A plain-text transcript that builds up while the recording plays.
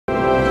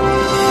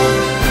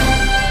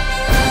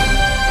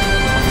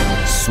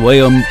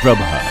Swayam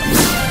Prabha.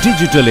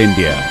 Digital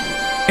India.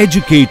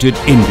 Educated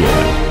India.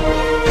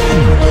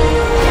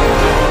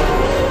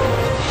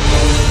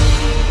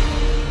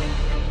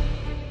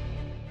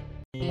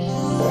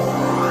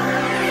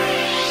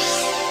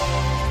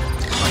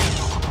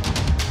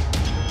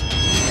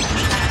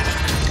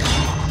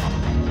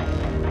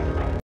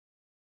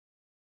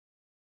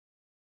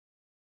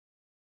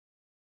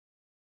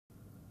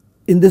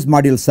 In this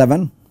module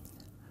 7,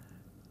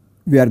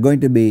 we are going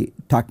to be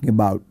talking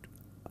about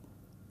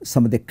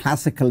some of the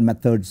classical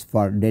methods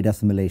for data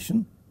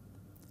assimilation.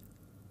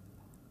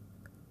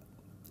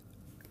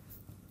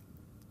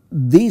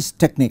 These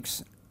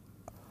techniques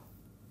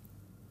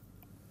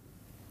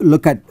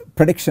look at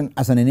prediction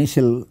as an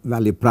initial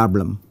value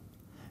problem.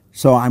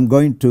 So I am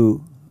going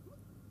to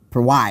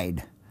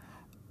provide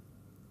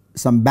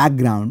some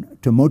background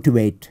to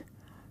motivate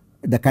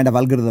the kind of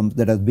algorithms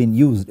that has been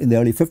used in the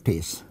early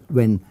 50s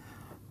when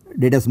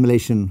data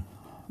assimilation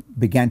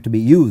began to be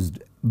used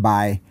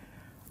by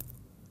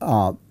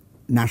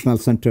national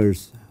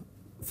centers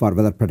for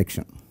weather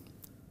prediction.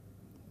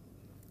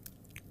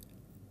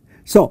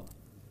 So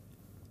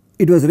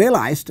it was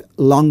realized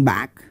long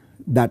back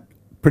that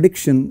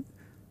prediction,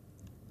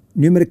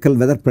 numerical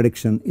weather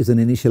prediction, is an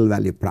initial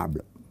value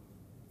problem.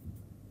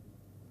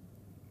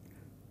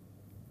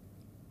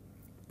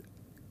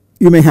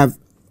 We may have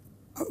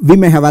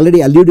already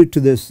alluded to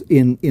this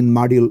in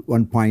module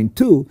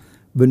 1.2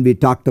 when we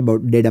talked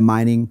about data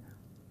mining,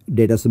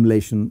 data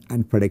assimilation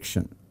and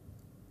prediction.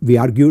 We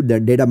argued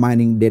that data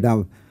mining,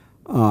 data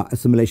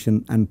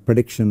assimilation and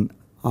prediction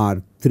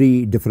are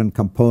three different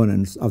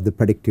components of the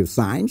predictive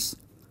science.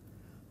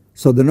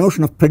 So the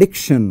notion of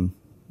prediction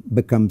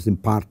becomes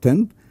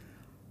important.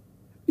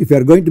 If you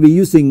are going to be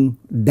using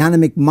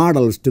dynamic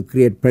models to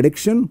create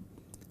prediction,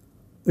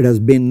 it has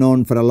been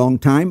known for a long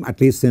time,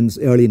 at least since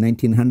early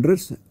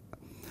 1900s,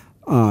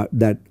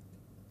 that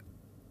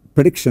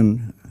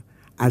prediction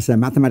as a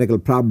mathematical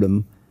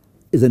problem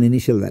is an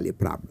initial value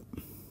problem.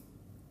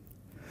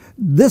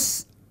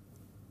 This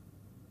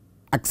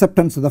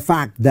acceptance of the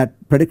fact that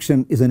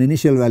prediction is an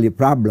initial value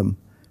problem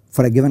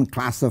for a given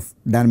class of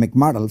dynamic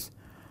models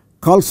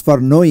calls for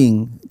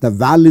knowing the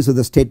values of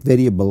the state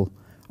variable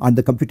on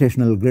the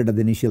computational grid at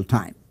the initial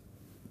time.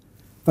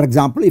 For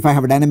example, if I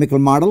have a dynamical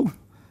model,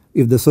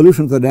 if the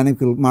solutions of the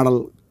dynamical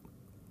model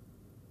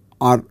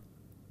are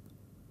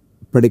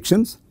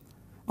predictions,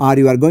 or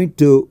you are going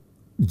to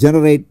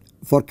generate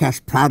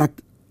forecast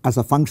product as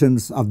a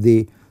functions of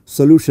the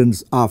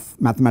solutions of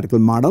mathematical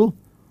model,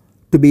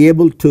 to be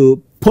able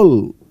to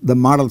pull the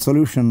model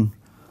solution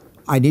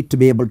I need to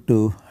be able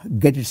to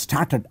get it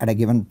started at a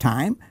given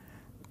time.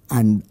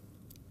 And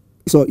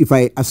so if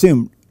I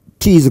assume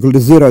t is equal to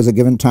 0 as a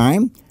given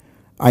time,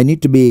 I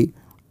need to have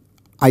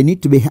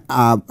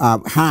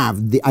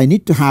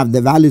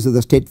the values of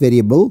the state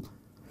variable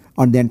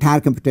on the entire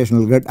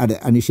computational grid at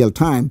the initial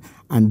time,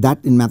 and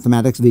that in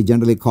mathematics we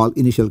generally call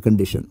initial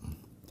condition.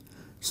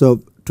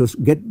 So to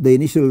get the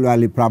initial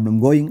value problem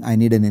going, I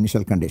need an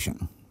initial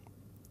condition.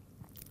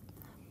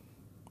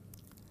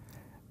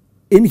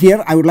 In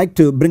here I would like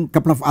to bring a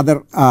couple of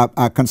other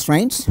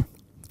constraints.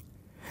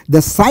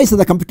 The size of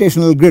the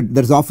computational grid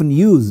that is often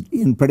used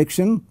in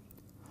prediction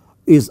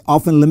is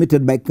often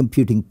limited by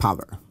computing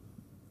power.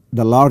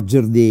 The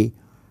larger the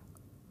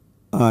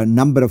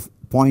number of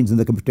points in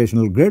the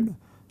computational grid,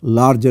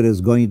 larger is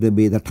going to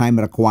be the time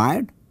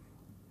required.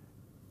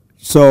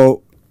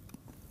 So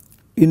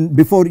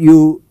before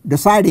you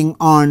deciding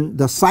on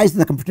the size of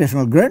the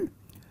computational grid,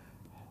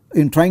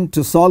 in trying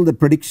to solve the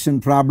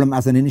prediction problem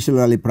as an initial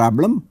value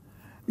problem,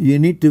 you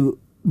need to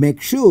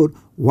make sure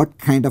what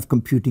kind of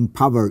computing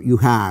power you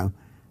have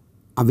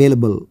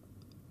available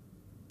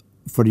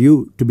for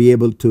you to be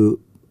able to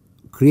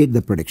create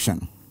the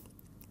prediction.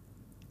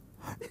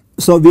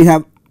 So we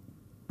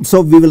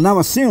will now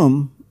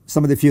assume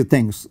some of the few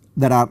things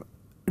that are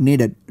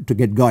needed to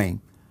get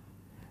going.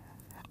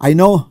 I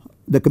know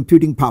the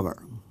computing power.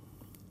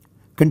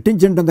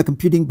 Contingent on the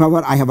computing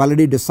power, I have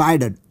already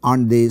decided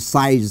on the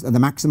size and the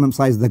maximum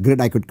size of the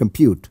grid I could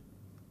compute.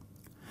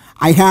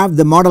 I have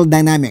the model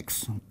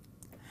dynamics.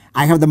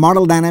 I have the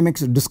model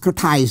dynamics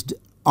discretized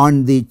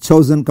on the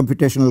chosen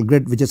computational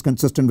grid, which is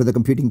consistent with the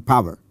computing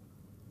power.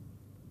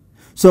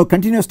 So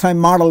continuous time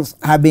models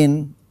have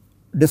been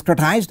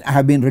discretized,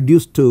 have been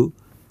reduced to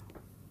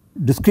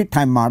discrete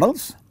time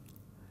models.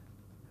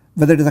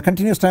 Whether it is a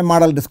continuous time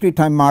model, discrete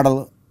time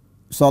model,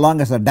 so long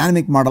as a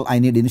dynamic model, I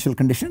need initial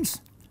conditions.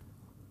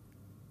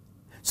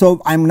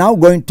 So I am now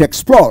going to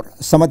explore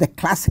some of the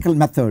classical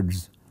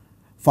methods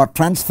for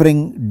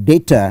transferring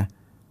data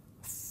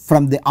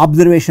from the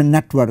observation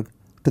network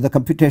to the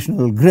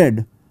computational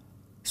grid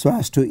so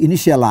as to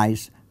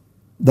initialize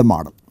the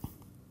model.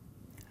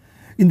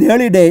 In the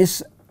early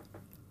days,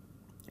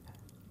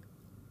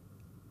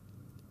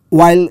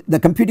 while the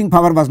computing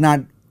power was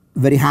not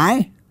very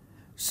high,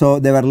 so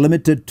they were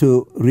limited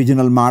to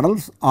regional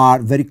models or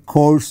very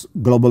coarse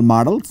global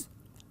models.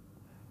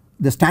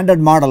 The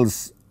standard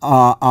models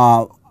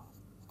are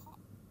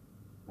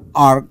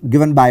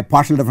given by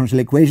partial differential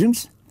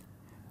equations.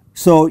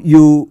 So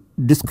you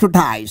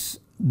discretize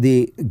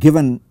the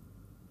given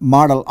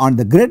model on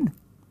the grid.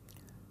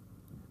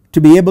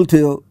 To be able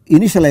to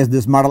initialize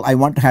this model, I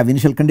want to have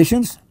initial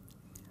conditions.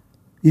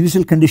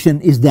 Initial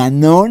condition is the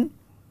unknown.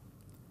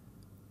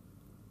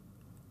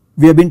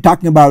 We have been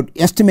talking about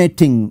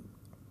estimating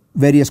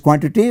various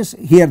quantities.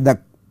 Here the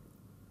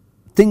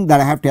thing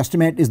that I have to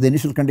estimate is the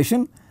initial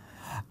condition.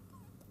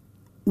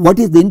 What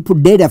is the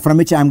input data from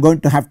which I am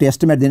going to have to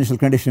estimate the initial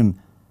condition?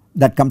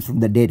 That comes from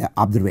the data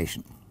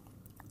observation.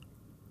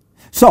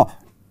 So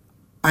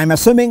I am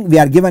assuming we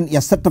are given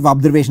a set of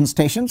observation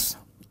stations.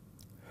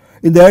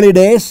 In the early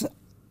days,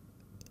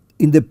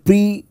 in the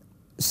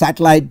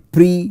pre-satellite,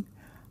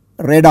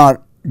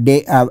 pre-radar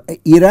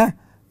era,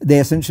 they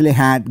essentially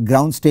had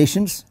ground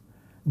stations.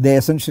 They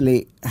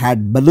essentially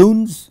had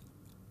balloons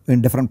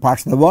in different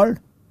parts of the world.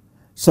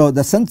 So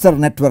the sensor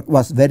network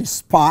was very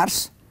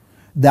sparse.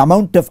 The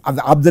amount of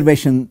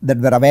observation that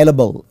were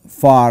available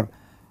for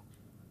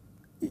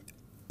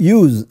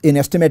use in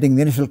estimating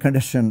the initial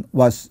condition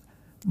was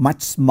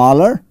much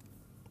smaller.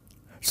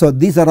 So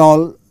these are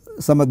all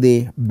some of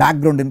the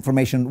background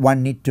information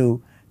one need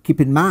to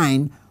keep in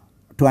mind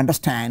to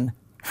understand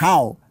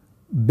how,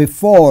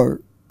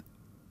 before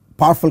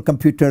powerful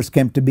computers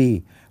came to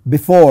be,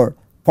 before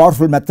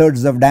powerful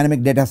methods of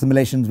dynamic data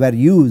assimilations were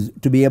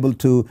used to be able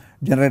to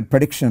generate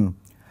prediction,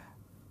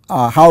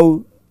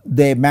 how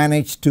they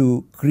managed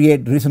to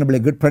create reasonably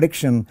good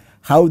prediction,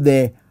 how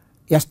they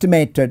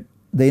estimated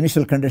the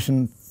initial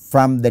condition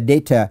from the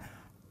data.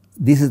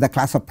 This is the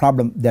class of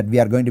problem that we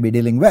are going to be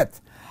dealing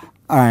with,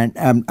 and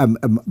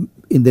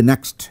in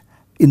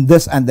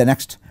this and the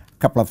next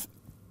couple of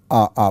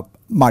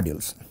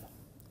modules.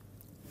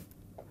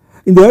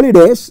 In the early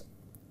days,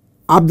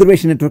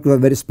 observation networks were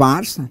very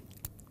sparse.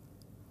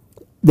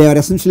 They are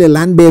essentially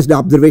land based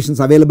observations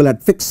available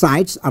at fixed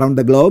sites around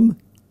the globe.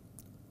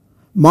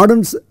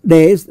 Modern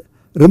days,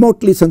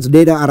 remotely sensed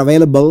data are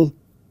available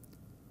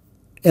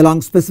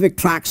along specific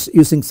tracks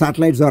using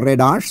satellites or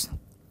radars.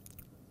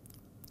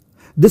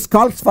 This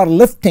calls for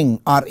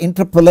lifting or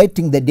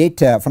interpolating the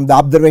data from the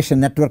observation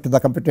network to the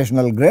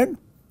computational grid.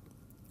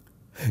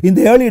 In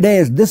the early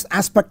days, this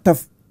aspect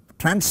of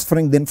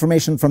transferring the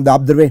information from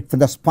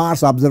the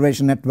sparse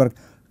observation network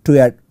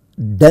to a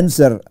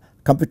denser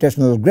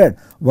computational grid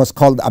was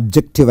called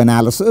objective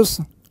analysis.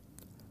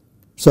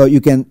 So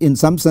you can in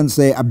some sense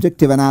say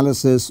objective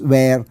analysis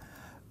where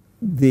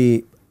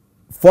the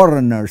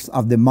forerunners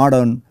of the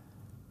modern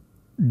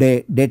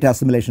data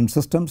assimilation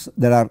systems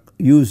that are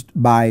used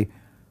by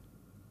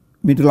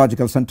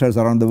meteorological centers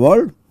around the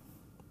world.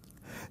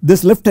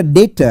 This lifted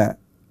data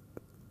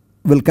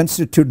will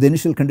constitute the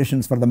initial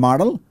conditions for the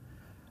model.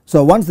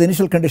 So once the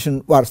initial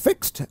condition was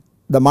fixed,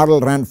 the model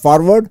ran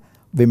forward,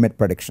 we made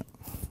prediction.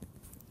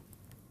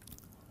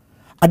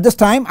 At this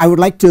time I would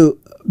like to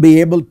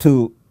be able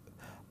to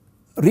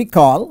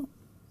recall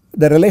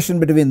the relation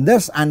between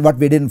this and what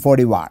we did in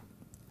 4D WAR.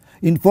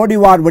 In 4D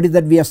WAR, what is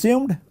that we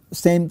assumed?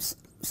 Same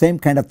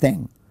kind of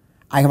thing.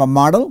 I have a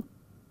model,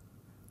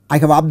 I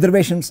have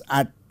observations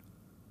at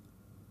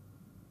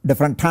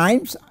different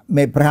times,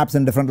 perhaps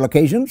in different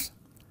locations.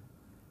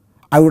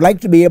 I would like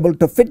to be able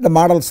to fit the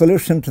model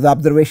solution to the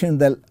observation in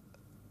the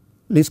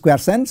least square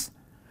sense.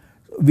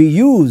 We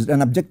used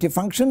an objective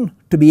function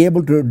to be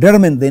able to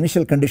determine the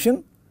initial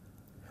condition.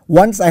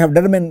 Once I have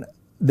determined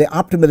the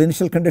optimal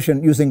initial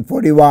condition using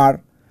 4D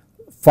WAR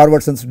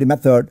forward sensitivity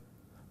method,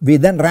 we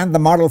then ran the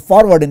model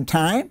forward in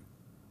time.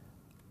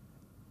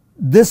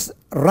 This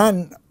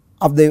forward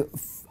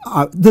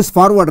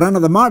run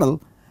of the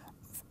model,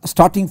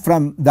 starting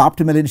from the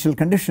optimal initial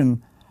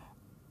condition,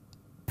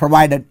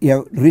 provided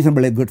a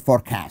reasonably good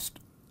forecast.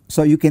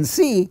 So you can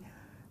see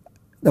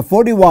the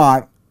 4D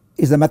WAR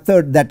is a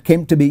method that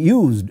came to be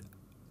used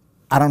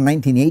around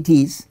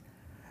 1980s.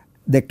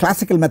 The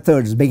classical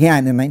methods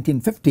began in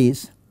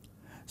 1950s.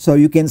 So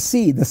you can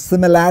see the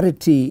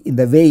similarity in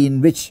the way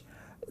in which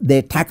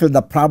they tackled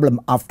the problem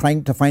of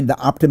trying to find the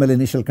optimal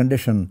initial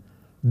condition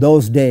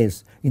those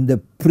days in the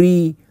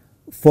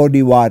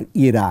pre-4D WAR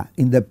era,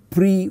 in the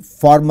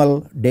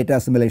pre-formal data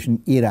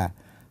assimilation era.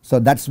 So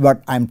that is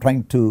what I am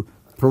trying to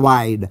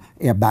provide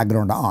a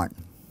background on.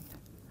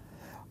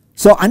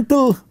 So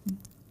until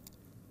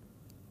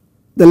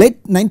the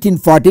late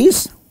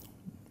 1940s,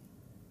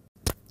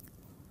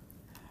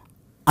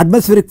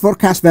 atmospheric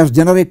forecast was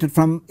generated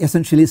from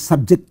essentially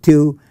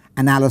subjective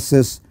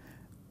analysis,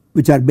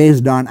 which are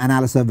based on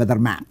analysis of weather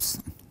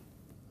maps.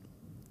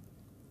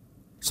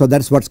 So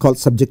that is what is called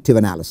subjective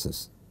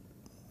analysis.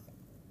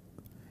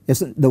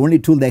 Yes, the only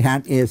tool they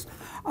had is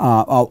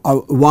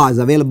was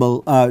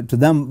available to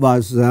them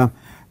was the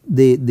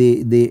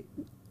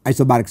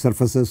isobaric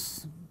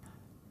surfaces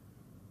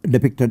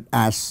depicted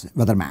as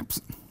weather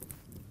maps.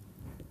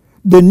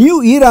 The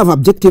new era of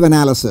objective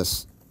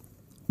analysis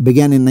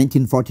began in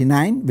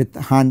 1949 with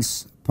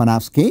Hans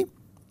Panofsky.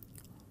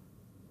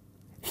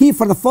 He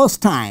for the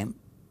first time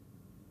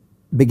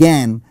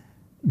began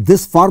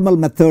this formal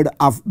method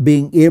of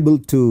being able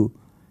to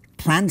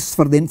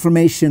transfer the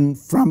information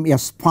from a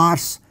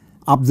sparse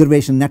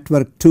observation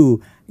network to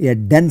a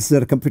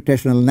denser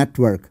computational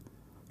network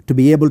to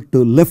be able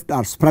to lift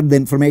or spread the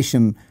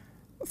information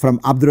from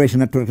observation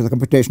network to the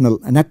computational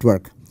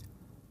network.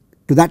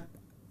 To that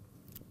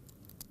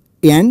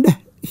end,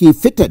 he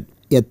fitted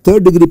a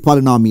third degree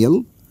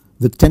polynomial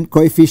with 10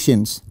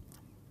 coefficients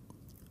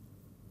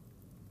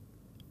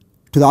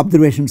to the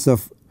observations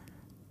of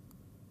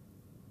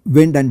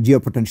wind and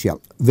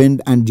geopotential.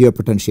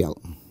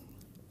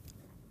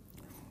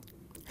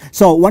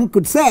 So one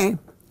could say,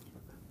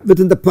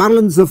 within the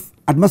parlance of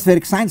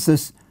atmospheric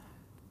sciences,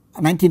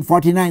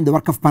 1949 the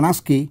work of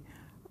Panaski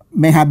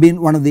may have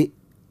been one of the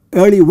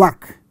early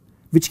work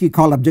which he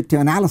called objective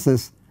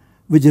analysis,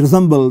 which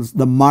resembles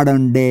the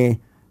modern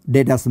day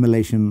data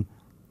assimilation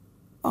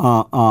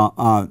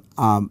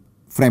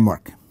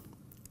framework.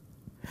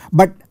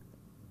 But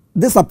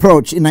this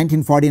approach in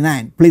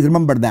 1949, please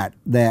remember that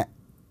the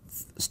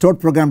stored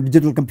program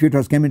digital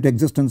computers came into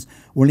existence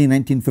only in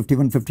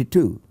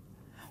 1951-52.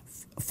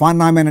 Von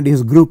Neumann and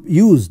his group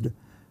used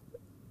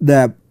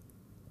the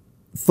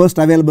first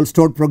available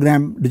stored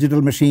program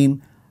digital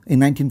machine in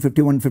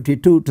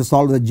 1951-52 to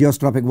solve the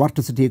geostrophic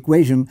vorticity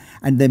equation,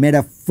 and they made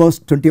a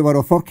first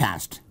 24-hour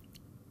forecast.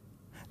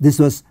 This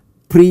was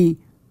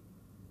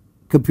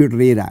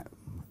pre-computer era.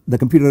 The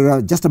computer era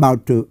was just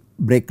about to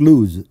break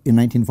loose in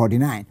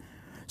 1949.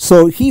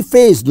 So he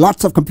faced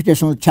lots of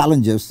computational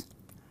challenges,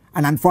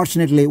 and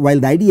unfortunately, while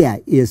the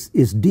idea is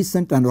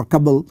decent and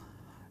workable,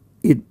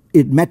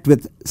 it met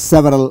with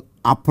several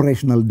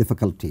operational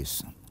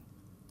difficulties,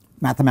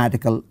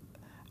 mathematical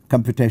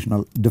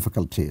computational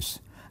difficulties.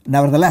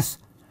 Nevertheless,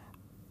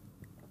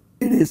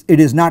 it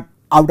is not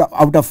out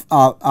of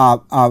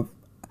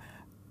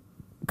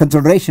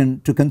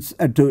consideration to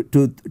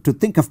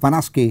think of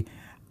Panaski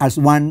as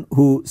one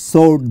who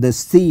sowed the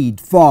seed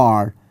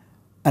for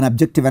an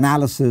objective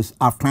analysis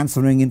of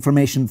transferring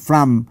information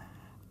from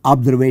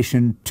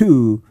observation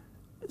to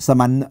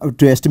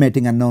to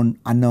estimating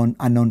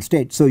unknown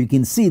state. So you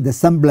can see the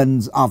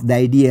semblance of the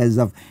ideas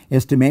of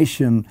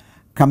estimation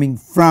coming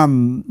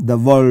from the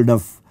world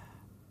of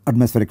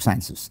atmospheric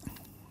sciences.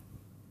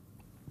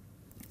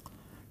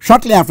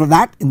 Shortly after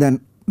that, in the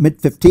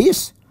mid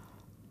 50s,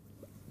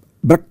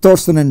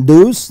 Brecht-Thorsen and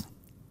Doos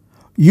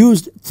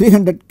used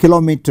 300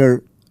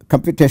 kilometer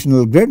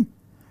computational grid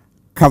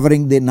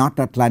covering the North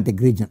Atlantic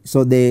region.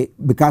 So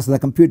because the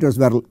computers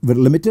were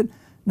limited,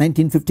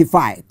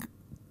 1955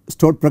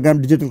 stored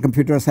program digital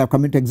computers have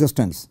come into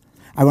existence.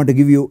 I want to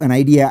give you an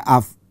idea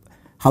of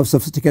how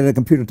sophisticated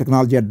computer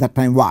technology at that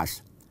time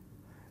was.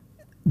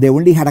 They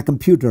only had a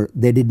computer,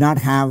 they did not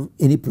have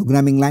any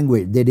programming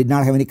language, they did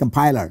not have any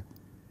compiler.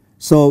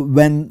 So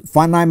when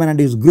von Neumann and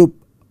his group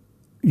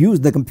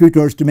used the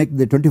computers to make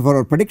the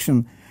 24-hour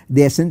prediction,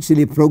 they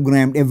essentially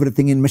programmed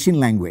everything in machine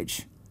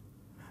language.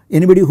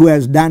 Anybody who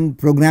has done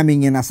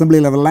programming in assembly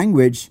level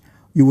language,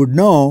 you would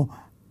know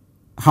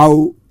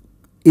how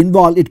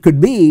involved it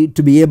could be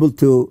to be able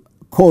to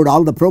code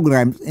all the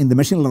programs in the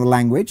machine level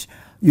language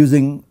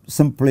using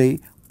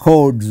simply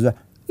codes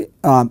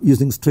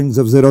using strings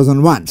of zeros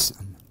and ones.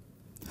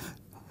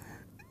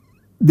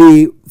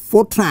 The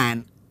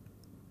Fortran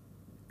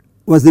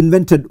was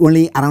invented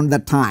only around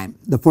that time.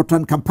 The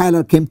Fortran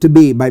compiler came to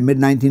be by mid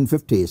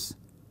 1950s.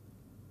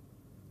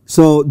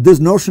 So this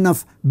notion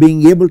of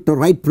being able to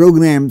write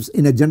programs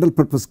in a general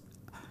purpose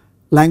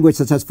language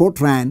such as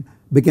Fortran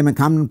became a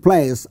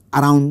commonplace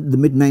around the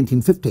mid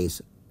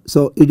 1950s.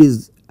 So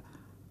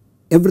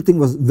everything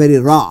was very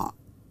raw.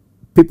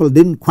 People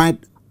didn't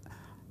quite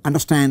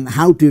understand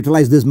how to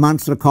utilize this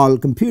monster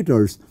called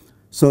computers.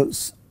 So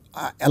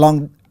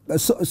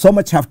so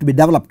much have to be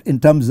developed in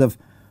terms of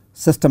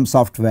system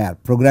software,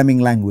 programming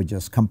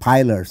languages,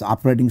 compilers,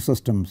 operating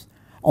systems.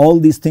 All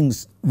these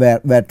things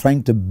were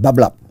trying to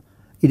bubble up.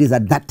 It is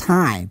at that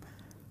time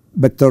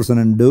Brecht-Thorsen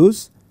and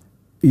Doos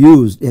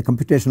used a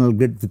computational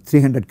grid with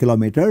 300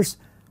 kilometers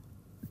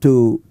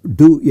to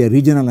do a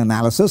regional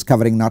analysis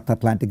covering North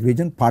Atlantic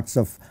region, parts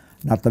of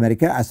North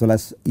America as well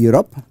as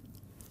Europe.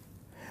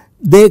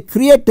 They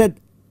created,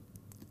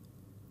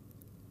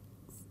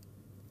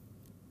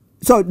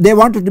 so they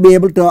wanted to be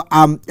able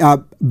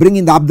to bring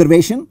in the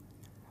observation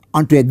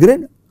onto a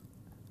grid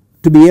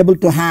to be able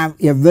to have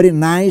a very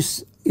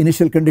nice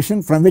initial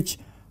condition from which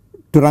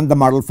to run the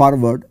model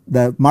forward.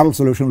 The model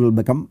solution will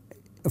become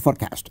a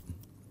forecast.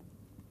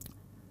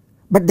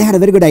 But they had a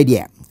very good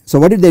idea. So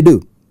what did they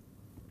do?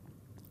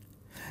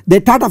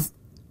 They thought of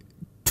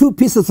two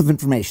pieces of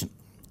information.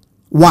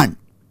 One,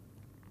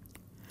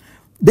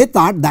 they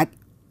thought that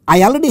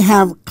I already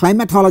have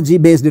climatology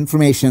based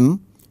information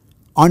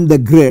on the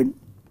grid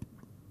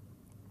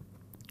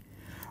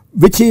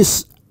which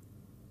is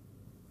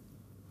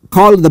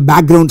called the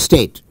background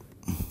state.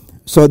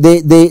 So they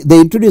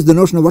introduced the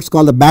notion of what is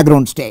called the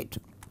background state.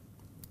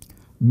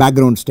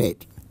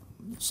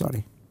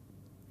 Sorry.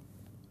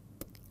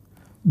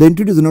 They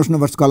introduced the notion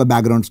of what is called a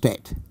background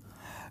state.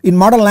 In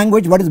modern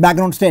language, what is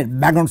background state?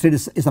 Background state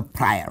is a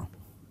prior.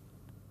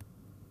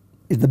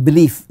 It is the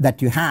belief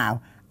that you have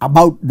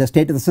about the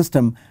state of the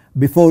system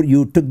before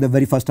you took the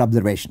very first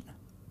observation.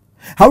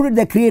 How did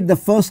they create the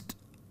first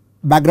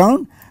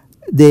background?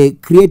 they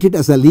created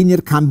as a linear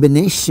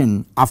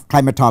combination of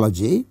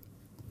climatology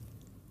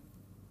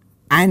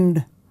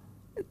and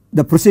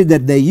the procedure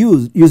they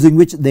used, using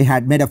which they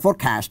had made a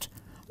forecast,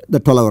 the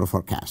 12-hour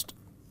forecast.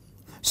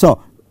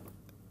 So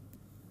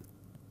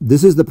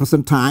this is the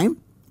present time,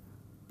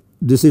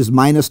 this is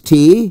minus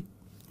t.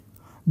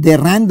 They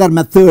ran their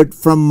method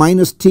from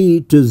minus t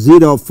to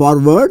 0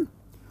 forward,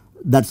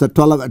 that is a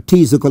 12 hour,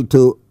 t is equal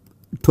to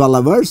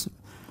 12 hours.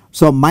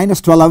 So minus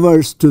 12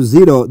 hours to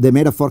 0 they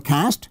made a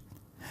forecast.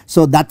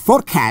 So that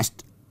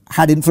forecast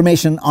had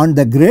information on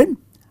the grid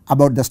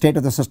about the state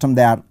of the system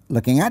they are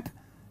looking at.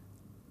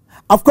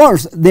 Of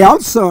course they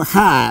also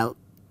have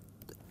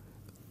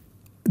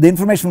the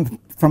information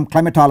from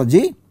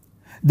climatology.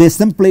 They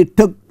simply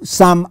took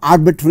some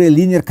arbitrary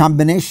linear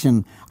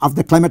combination of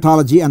the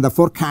climatology and the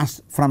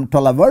forecast from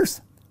 12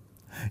 hours.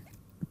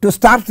 To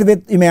start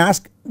with, you may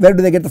ask, where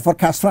do they get the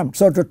forecast from?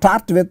 So to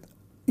start with,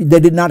 they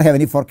did not have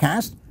any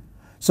forecast.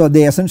 So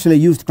they essentially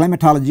used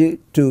climatology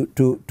to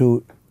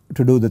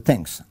do the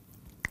things.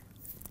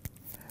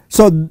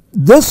 So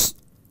this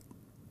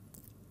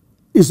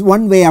is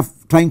one way of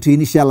trying to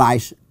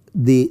initialize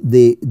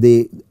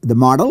the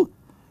model.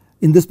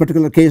 In this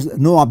particular case,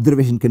 no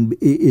observation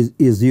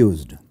is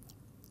used.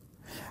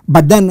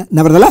 But then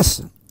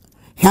nevertheless,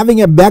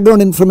 having a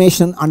background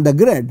information on the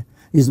grid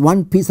is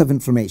one piece of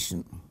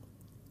information.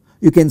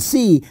 You can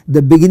see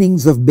the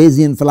beginnings of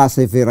Bayesian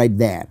philosophy right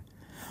there.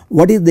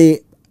 What is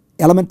the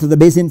element of the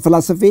Bayesian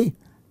philosophy?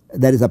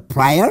 There is a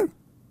prior,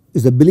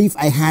 is a belief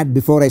I had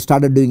before I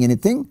started doing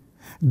anything.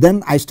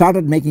 Then I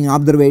started making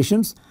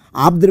observations.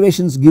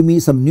 Observations give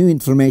me some new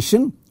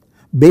information.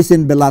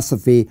 Bayesian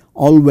philosophy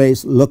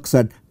always looks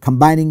at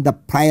combining the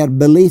prior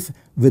belief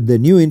with the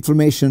new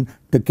information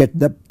to get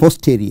the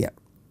posterior.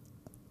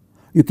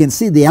 You can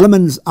see the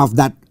elements of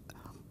that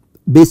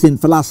Bayesian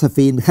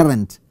philosophy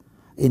inherent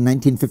in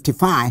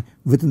 1955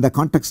 within the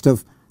context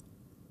of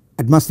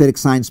atmospheric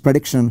science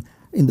prediction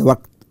in the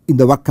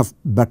work of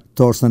Bert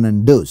Thorson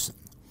and Deuce.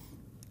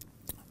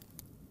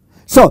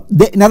 So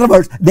in other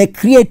words, they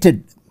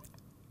created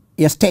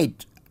a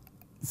state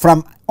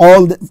from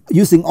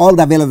using all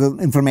the available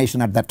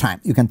information at that time.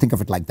 You can think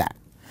of it like that.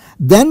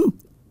 Then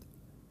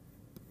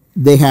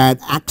they had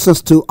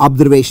access to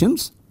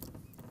observations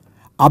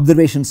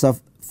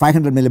of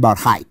 500 millibar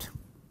height.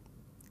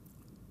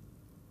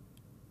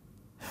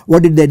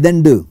 What did they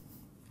then do?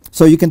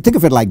 So you can think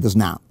of it like this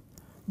now.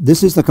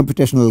 This is the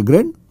computational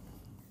grid.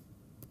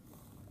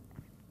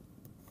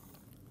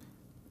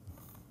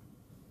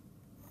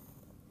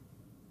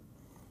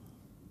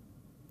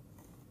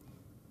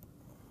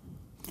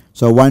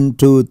 So 1,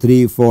 2,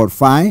 3, 4,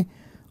 5,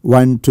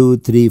 1, 2,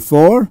 3,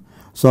 4.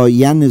 So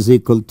n is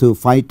equal to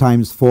 5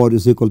 times 4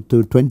 is equal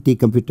to 20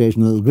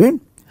 computational grid.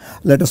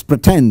 Let us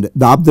pretend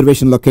the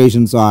observation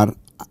locations are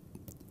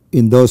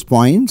in those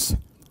points.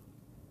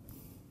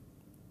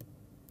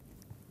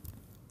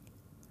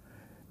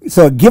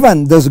 So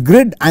given this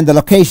grid and the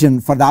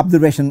location for the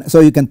observation, so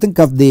you can think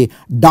of the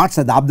dots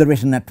as the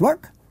observation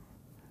network.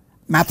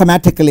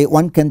 Mathematically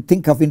one can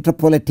think of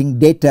interpolating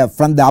data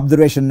from the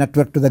observation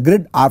network to the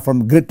grid or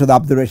from grid to the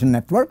observation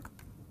network.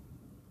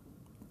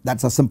 That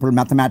is a simple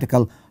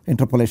mathematical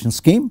interpolation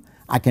scheme.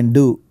 I can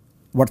do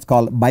what is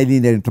called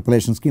bilinear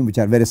interpolation scheme, which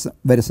are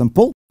very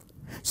simple.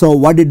 So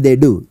what did they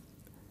do?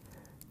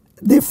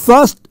 They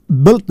first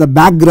built the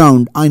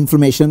background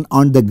information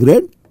on the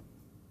grid.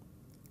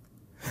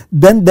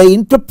 Then they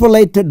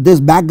interpolated this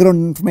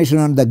background information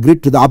on the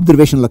grid to the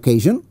observation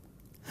location.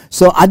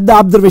 So at the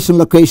observation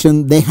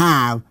location they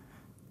have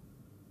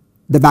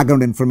the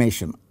background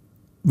information,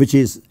 which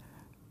is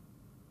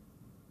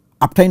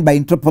obtained by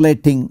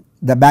interpolating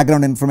the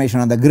background information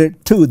on the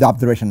grid to the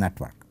observation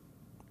network.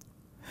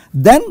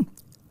 Then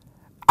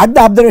at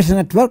the observation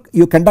network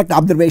you conduct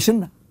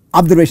observations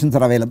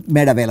are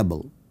made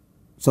available.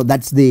 So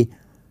that is the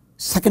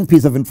second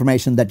piece of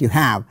information that you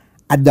have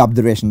at the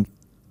observation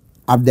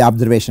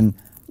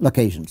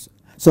locations.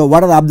 So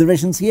what are the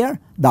observations here?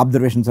 The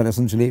observations are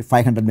essentially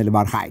 500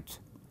 millibar height.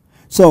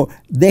 So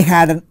they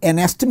had an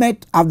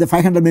estimate of the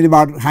 500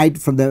 millibar height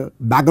from the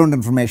background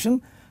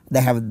information.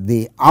 They have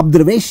the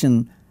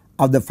observation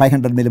of the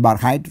 500 millibar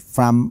height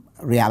from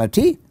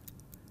reality.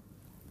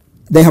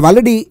 They have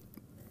already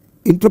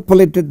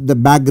interpolated the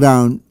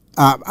background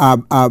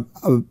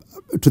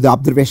to the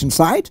observation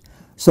site.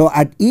 So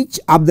at each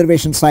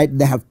observation site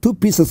they have two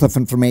pieces of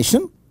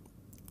information.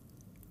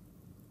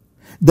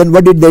 Then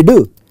what did they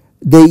do?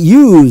 They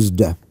used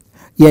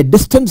a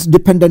distance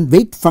dependent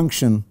weight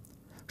function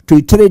to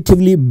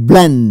iteratively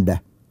blend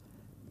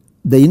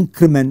the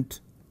increment,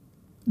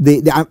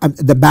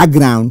 the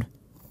background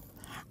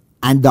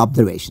and the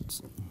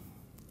observations.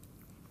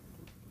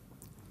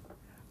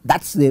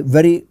 That is a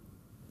very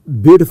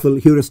beautiful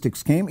heuristic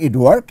scheme. It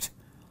worked.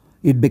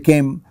 It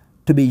became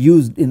to be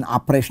used in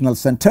operational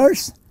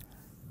centers.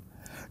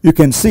 You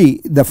can see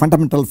the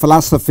fundamental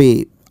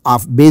philosophy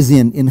of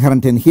Bayesian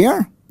inherent in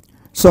here.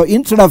 So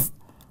instead of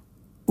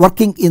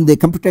working in the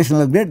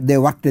computational grid, they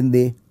worked in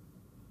the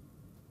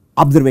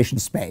observation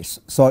space.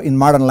 So in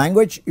modern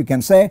language you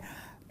can say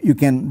you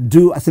can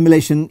do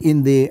assimilation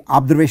in the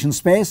observation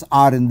space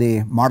or in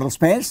the model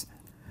space.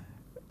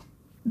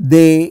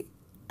 They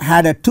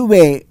had a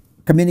two-way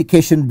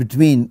communication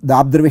between the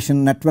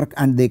observation network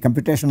and the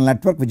computational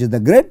network, which is the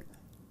grid.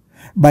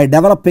 By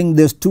developing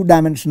this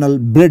two-dimensional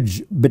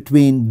bridge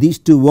between these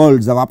two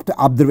worlds of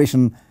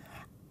observation,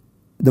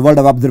 the world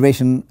of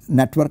observation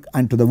network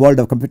and to the world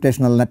of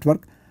computational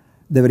network,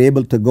 they were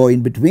able to go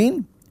in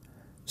between.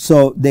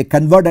 So they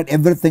converted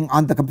everything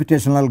on the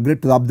computational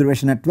grid to the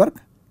observation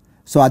network.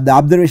 So at the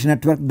observation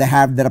network they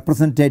have the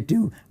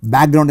representative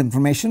background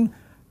information,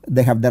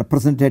 they have the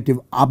representative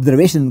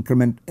observation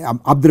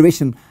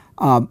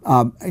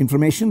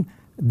information.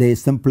 They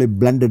simply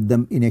blended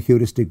them in a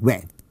heuristic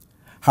way.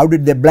 How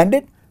did they blend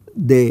it?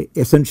 They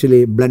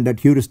essentially blended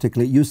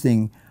heuristically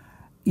using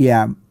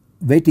a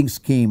weighting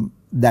scheme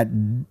that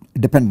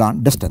depend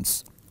on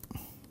distance.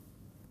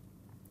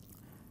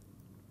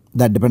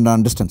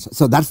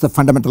 So that is the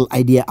fundamental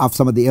idea of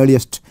some of the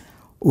earliest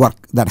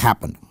work that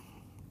happened.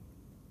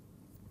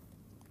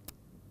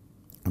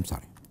 I am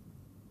sorry.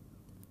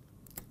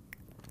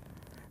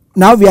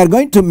 Now we are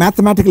going to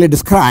mathematically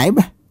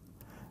describe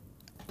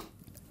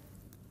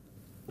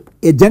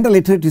a general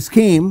iterative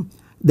scheme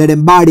that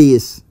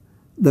embodies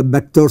the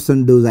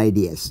Beck-Thorsen-Doo's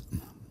ideas.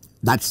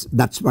 That's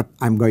what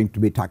I am going to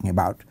be talking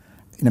about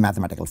in a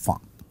mathematical form.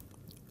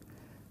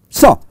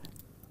 So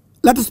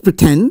let us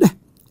pretend,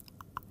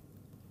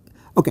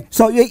 okay,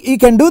 so you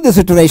can do this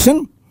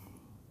iteration,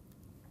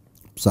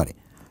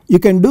 you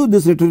can do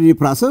this iterative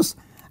process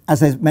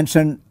as I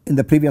mentioned in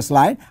the previous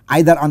slide,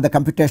 either on the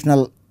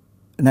computational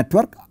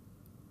network,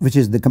 which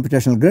is the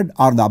computational grid,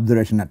 or the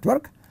observation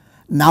network.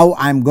 Now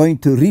I am going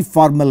to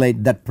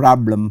reformulate that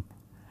problem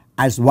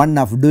as one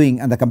of doing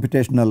on the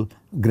computational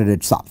grid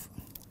itself.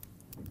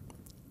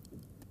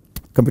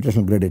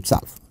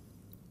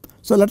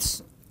 So let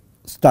us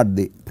start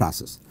the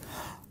process.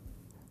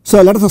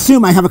 So let us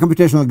assume I have a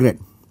computational grid,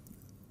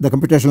 the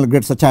computational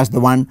grid such as the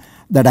one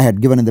that I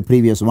had given in the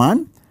previous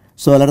one.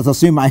 So let us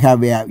assume I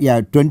have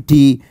a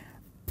 20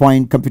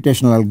 point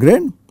computational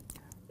grid.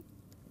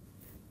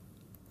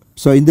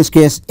 So in this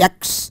case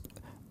x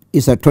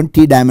is a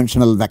 20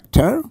 dimensional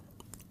vector,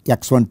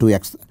 x1 to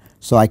x,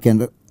 so I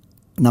can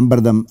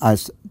number them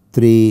as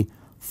 3,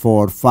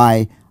 4,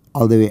 5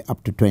 all the way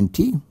up to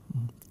 20,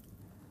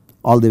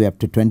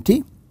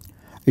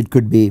 It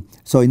could be,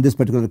 so in this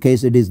particular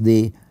case it is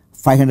the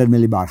 500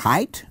 millibar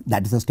height,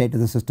 that is the state of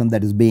the system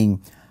that is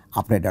being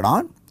operated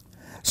on.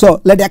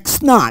 So let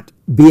x naught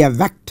be a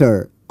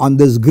vector on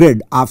this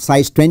grid of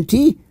size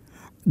 20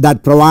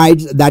 that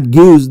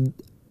gives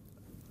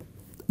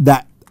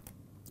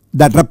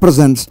that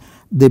represents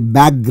the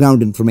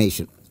background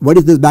information. What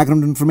is this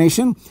background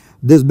information?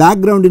 This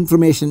background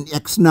information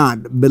x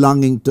naught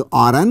belonging to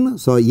Rn,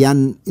 so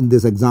n in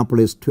this example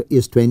is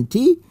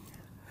 20.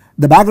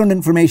 The background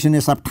information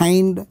is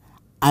obtained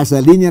as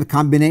a linear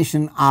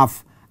combination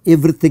of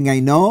everything I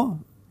know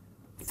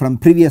from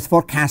previous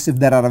forecasts if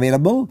there are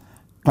available,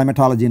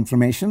 climatology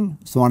information,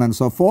 so on and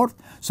so forth.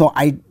 So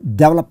I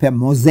develop a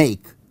mosaic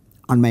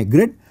on my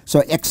grid.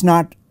 So x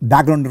naught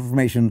background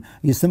information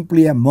is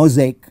simply a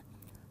mosaic,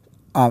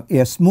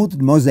 a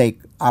smooth mosaic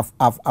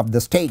of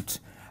the state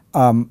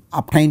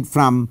obtained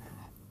from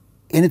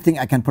anything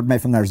I can put my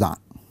fingers on.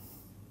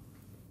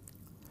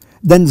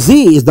 Then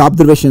z is the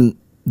observation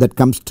that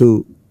comes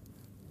to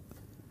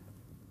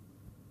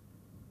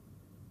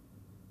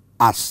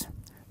us.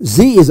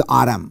 Z is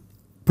Rm.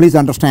 Please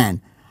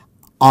understand,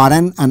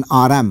 Rn and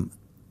Rm,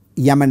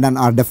 m and n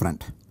are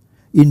different.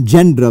 In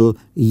general,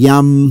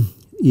 m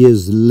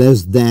is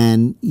less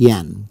than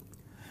n.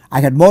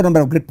 I had more number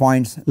of grid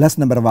points, less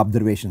number of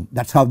observations.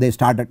 That is how they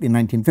started in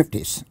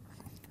 1950s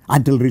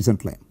until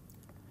recently.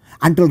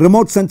 Until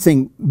remote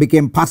sensing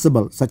became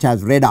possible, such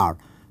as radar,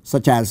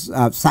 such as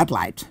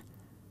satellite,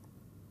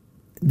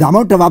 the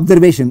amount of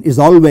observation is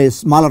always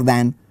smaller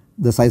than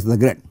the size of the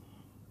grid.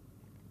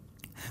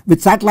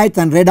 With satellites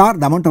and radar,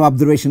 the amount of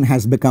observation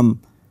has become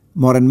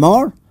more and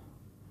more.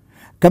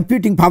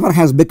 Computing power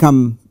has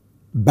become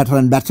better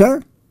and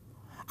better.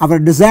 Our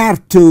desire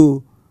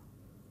to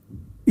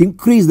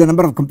increase the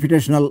number of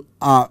computational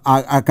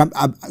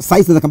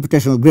size of the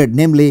computational grid,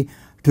 namely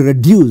to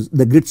reduce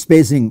the grid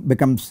spacing,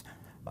 becomes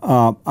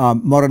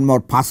more and more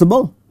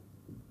possible.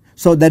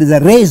 So there is a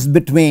race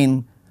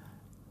between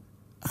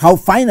how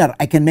finer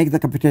I can make the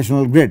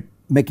computational grid,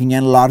 making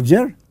n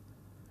larger.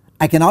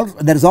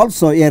 There is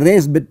also a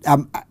race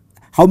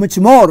how much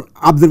more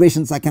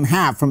observations I can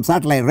have from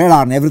satellite,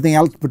 radar and everything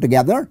else put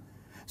together.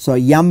 So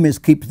m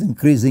keeps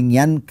increasing,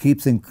 n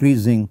keeps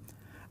increasing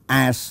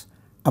as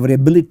our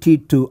ability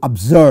to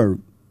observe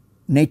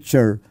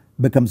nature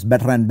becomes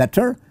better and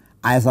better,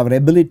 as our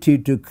ability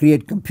to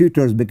create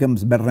computers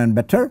becomes better and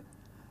better.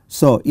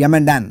 So m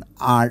and n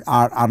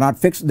are not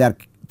fixed, they are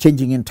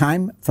changing in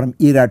time from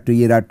era to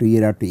era to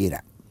era to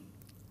era.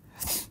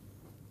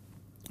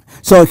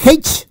 So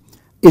H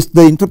is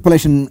the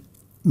interpolation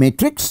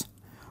matrix.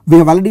 We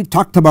have already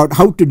talked about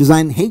how to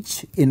design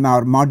H in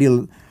our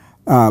module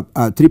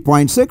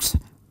 3.6.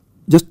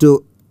 Just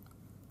to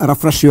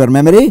refresh your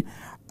memory,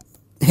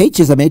 H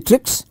is a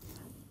matrix.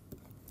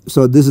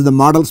 So this is the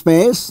model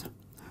space,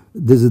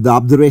 this is the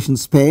observation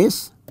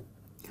space,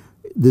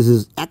 this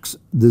is X,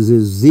 this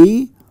is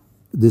Z,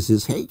 this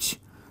is H.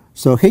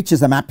 So H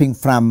is a mapping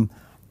from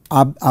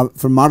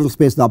model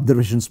space to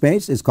observation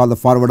space. It's called the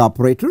forward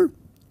operator.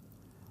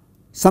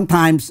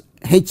 Sometimes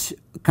H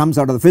comes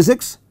out of the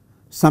physics,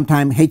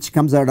 sometimes H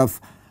comes out of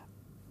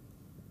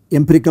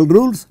empirical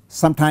rules,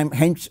 sometimes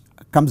H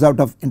comes out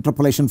of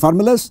interpolation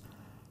formulas.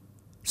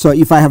 So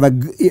if I have a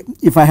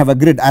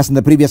grid, as in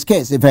the previous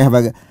case, if I have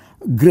a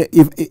grid,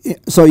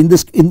 so in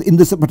this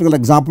particular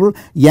example,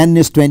 n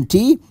is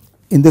 20.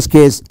 In this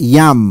case,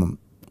 m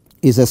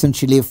is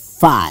essentially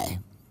phi.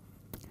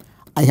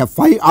 I have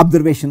 5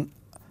 observation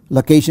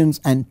locations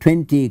and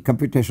 20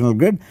 computational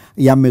grid.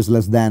 M is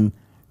less than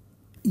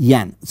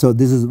n. So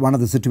this is one of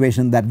the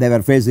situations that they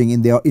were facing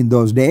in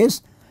those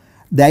days.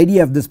 The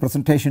idea of this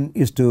presentation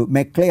is to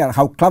make clear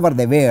how clever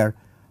they were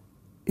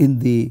in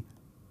the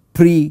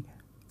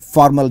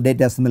pre-formal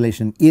data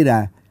assimilation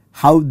era,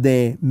 how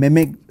they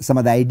mimicked some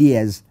of the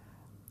ideas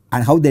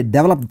and how they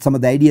developed some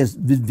of the ideas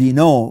which we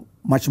know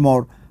much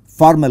more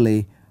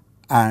formally,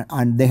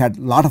 and they had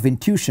a lot of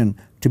intuition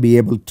to be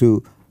able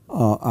to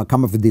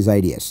come up with these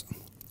ideas.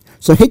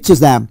 So H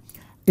is the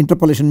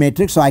interpolation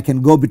matrix, so I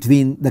can go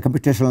between the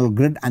computational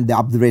grid and the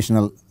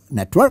observational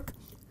network.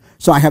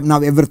 So I have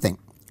now everything.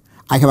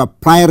 I have a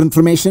prior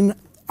information,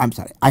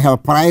 I have a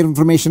prior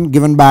information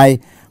given by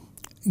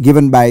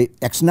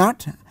X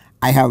naught,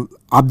 I have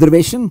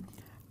observation,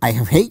 I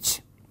have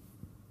H.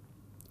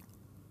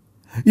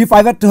 If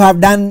I were to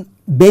have done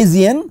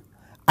Bayesian,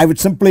 I would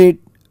simply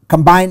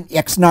combine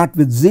X naught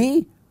with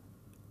Z,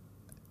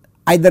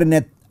 either in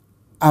a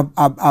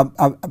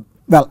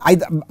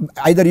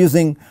either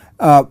using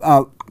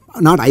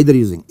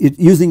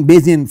using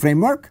Bayesian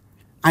framework,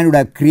 and would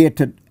have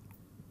created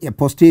a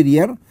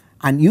posterior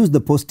and used the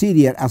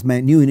posterior as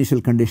my new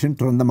initial condition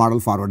to run the model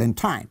forward in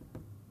time.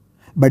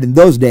 But in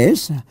those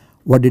days,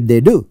 what did they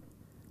do?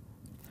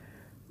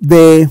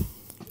 They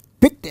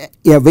picked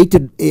a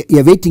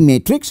weighting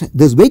matrix.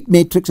 This weight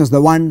matrix is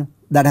the one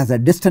that has a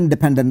distance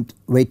dependent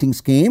weighting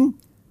scheme.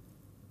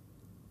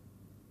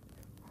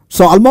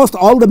 So almost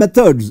all the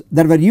methods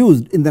that were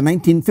used in the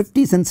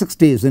 1950s and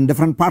 60s in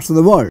different parts of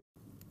the world,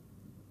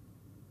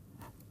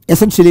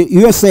 essentially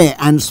USA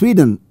and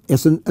Sweden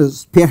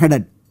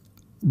spearheaded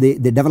the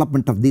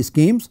development of these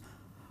schemes.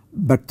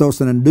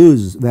 Bertheussen and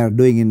Dewes were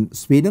doing in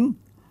Sweden.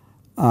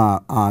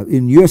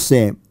 In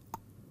USA,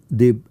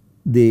 the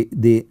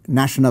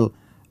National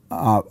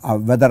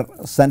Weather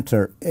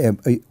Center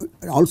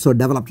also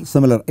developed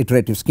similar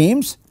iterative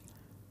schemes.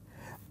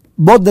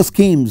 Both the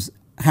schemes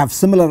have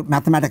similar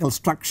mathematical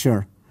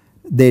structure.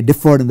 They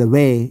differed in the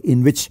way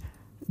in which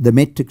the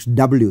matrix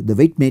W, the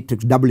weight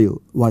matrix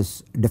W,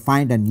 was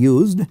defined and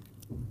used.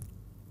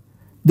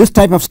 This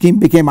type of scheme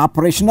became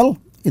operational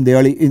in the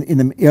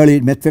early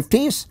mid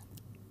 50s.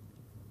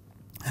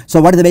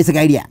 So what is the basic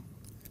idea?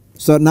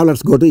 So now let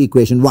us go to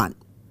equation 1.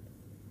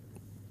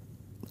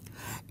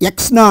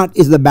 X naught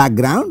is the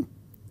background,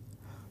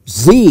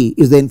 Z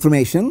is the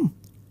information,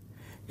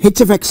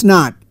 H of X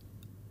naught,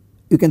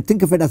 you can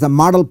think of it as a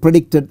model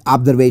predicted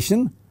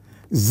observation,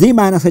 Z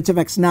minus H of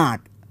X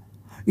naught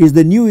is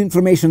the new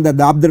information that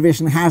the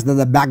observation has that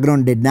the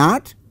background did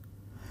not.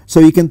 So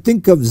you can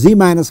think of Z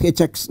minus H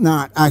of X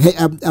naught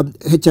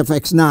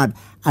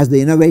as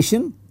the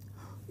innovation.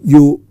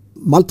 You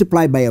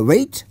multiply by a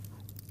weight,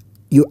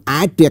 you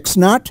add to X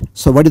naught.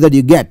 So what is that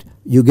you get?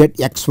 You get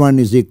X1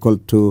 is equal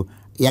to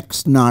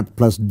X naught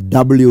plus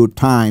W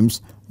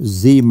times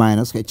Z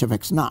minus H of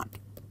X naught.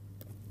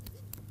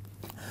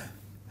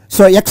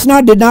 So X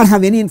naught did not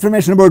have any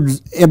information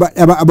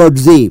about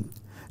Z.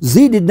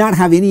 Z did not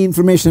have any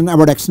information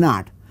about X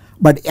naught,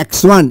 but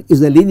X1 is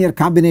the linear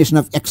combination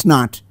of X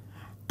naught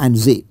and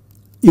Z.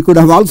 You could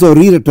have also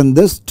rewritten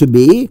this to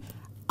be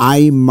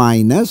I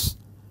minus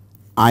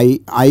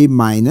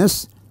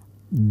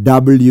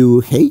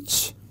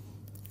WH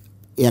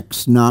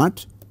X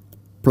naught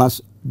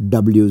plus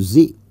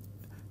WZ.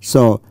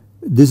 So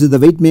this is the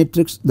weight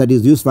matrix that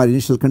is used for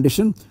initial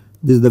condition.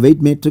 This is the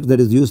weight matrix that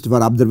is used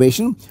for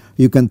observation.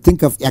 You can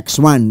think of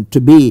X1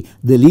 to be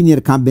the linear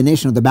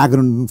combination of the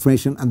background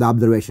information and the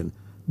observation.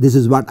 This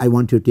is what I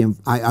want you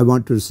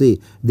to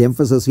see. The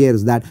emphasis here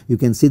is that you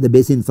can see the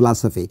Bayesian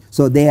philosophy.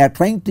 So they are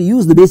trying to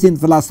use the Bayesian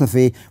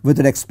philosophy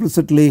without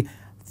explicitly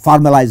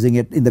formalizing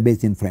it in the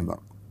Bayesian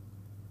framework.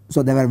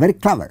 So they were very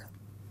clever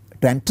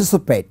to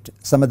anticipate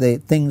some of the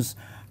things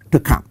to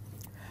come.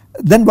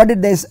 Then what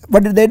did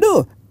they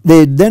do?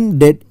 They then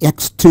did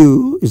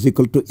X2 is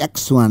equal to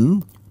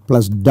X1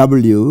 plus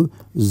W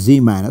Z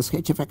minus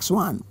H of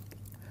X1.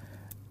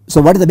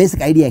 So what is the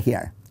basic idea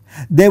here?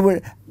 They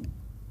were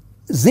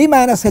Z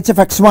minus H of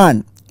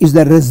X1 is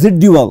the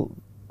residual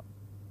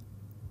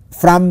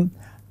from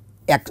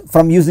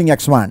using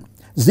X1.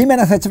 Z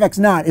minus H of X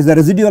naught is the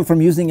residual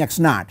from using X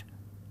naught.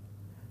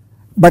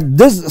 But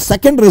this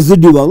second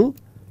residual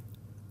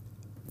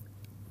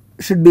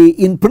should be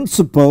in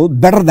principle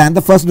better than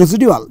the first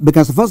residual,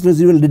 because the first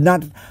residual did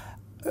not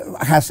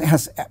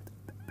has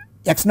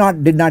x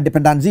naught did not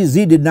depend on z,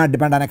 z did not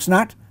depend on x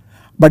naught,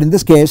 but in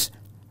this case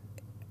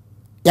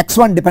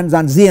x1 depends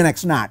on z and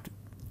x naught.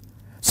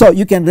 So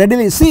you can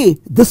readily see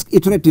this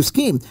iterative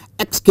scheme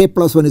xk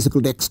plus 1 is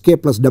equal to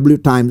xk plus w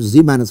times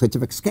z minus h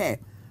of xk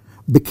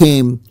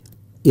became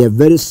a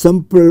very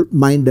simple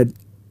minded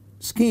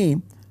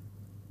scheme.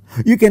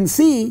 You can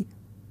see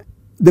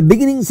the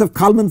beginnings of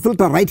Kalman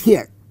filter right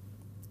here.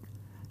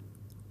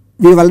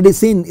 We have already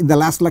seen in the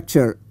last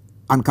lecture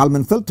on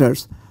Kalman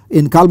filters.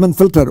 In Kalman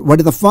filter, what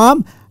is the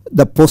form?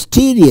 The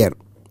posterior,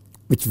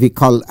 which we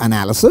call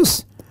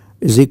analysis,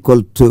 is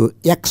equal to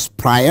x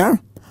prior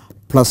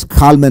plus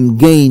Kalman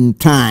gain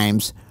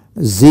times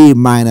z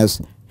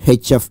minus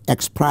h of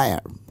x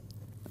prior.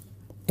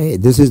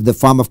 This is the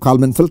form of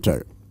Kalman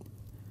filter.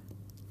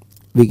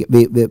 We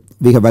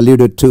have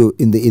alluded to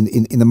in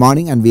the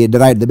morning, and we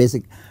derived the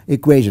basic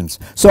equations.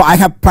 So I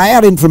have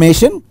prior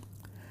information.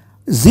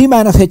 Z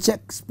minus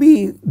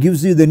hxp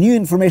gives you the new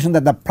information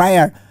that the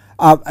prior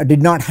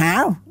did not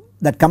have,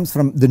 that comes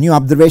from the new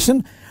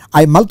observation.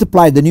 I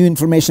multiply the new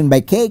information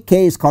by k.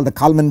 K is called the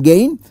Kalman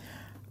gain.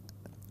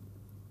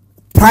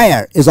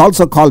 Prior is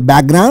also called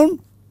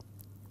background.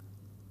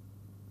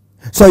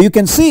 So you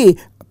can see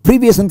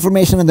previous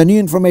information and the new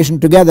information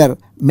together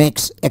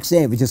makes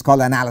XA, which is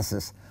called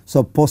analysis.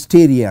 So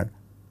posterior,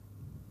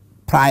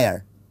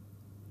 prior,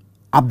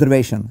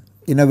 observation,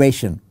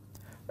 innovation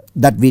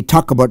that we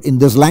talk about in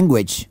this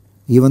language,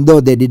 even though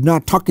they did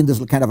not talk in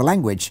this kind of a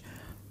language,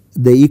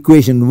 the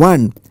equation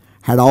 1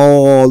 had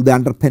all the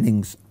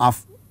underpinnings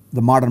of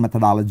the modern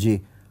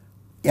methodology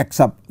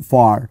except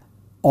for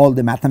all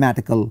the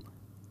mathematical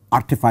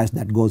artifice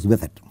that goes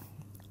with it.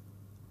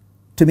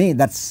 To me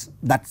that's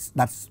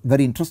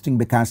very interesting,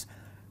 because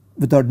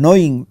without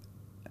knowing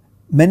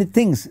many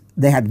things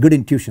they had good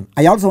intuition.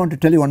 I also want to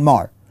tell you one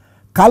more.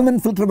 Kalman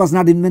filter was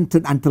not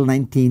invented until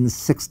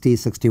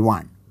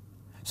 1960-61.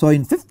 So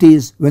in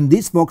 50s, when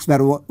these folks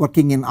were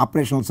working in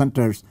operational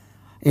centers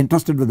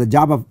entrusted with the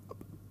job of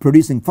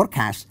producing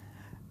forecasts,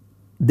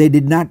 they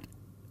did not,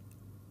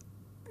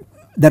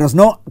 there was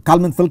no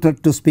Kalman filter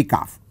to speak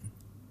of.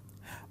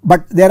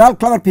 But they are all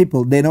clever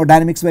people, they know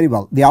dynamics very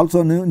well. They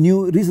also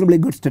knew reasonably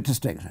good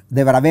statistics.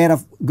 They were aware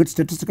of good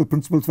statistical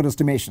principles for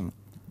estimation,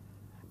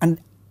 and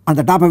on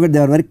the top of it they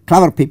were very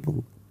clever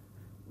people.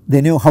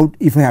 They knew how,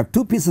 if you have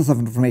two pieces of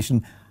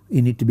information,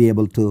 you need to be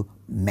able to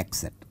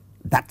mix it.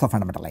 That is the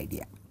fundamental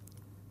idea.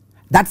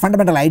 That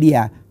fundamental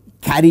idea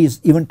carries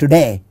even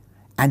today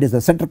and is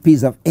the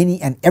centerpiece of any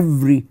and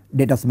every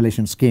data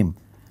assimilation scheme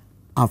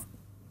of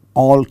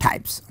all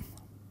types.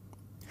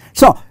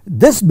 So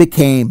this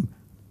became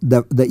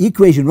the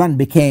equation 1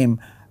 became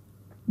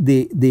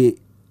the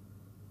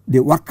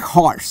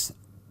workhorse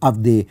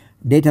of the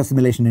data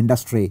assimilation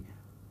industry,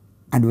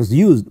 and was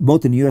used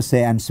both in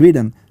USA and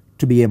Sweden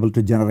to be able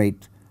to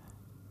generate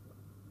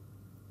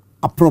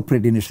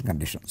appropriate initial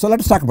conditions. So let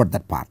us talk about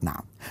that part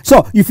now.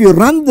 So if you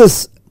run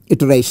this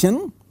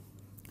iteration,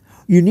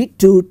 you need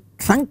to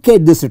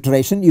truncate this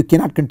iteration. You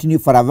cannot continue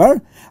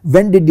forever.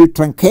 When did you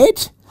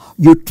truncate?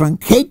 You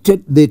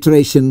truncated the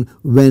iteration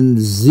when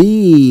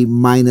z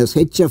minus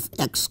h of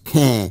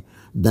xk,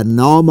 the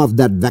norm of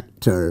that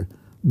vector,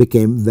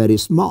 became very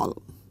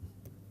small.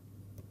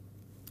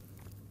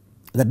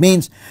 That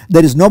means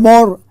there is no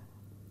more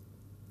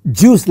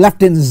juice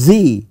left in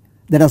z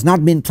that has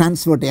not been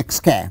transferred to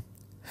xk.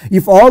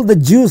 If all the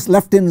juice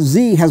left in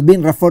z has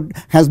been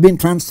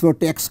transferred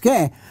to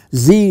xk,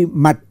 z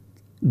might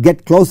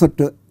get closer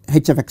to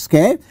h of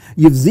xk.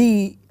 If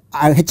z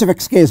h of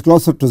xk is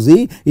closer to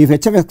z, if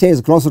h of xk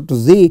is closer to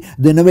z,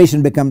 the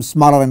innovation becomes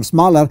smaller and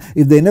smaller.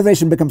 If the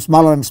innovation becomes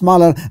smaller and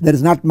smaller, there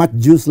is not much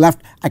juice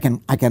left. I can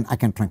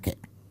truncate.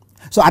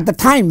 So at the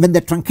time when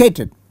they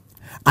truncated,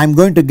 I am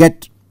going to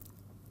get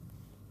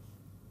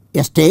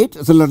a state.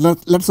 So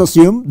let us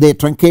assume they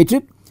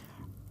truncated,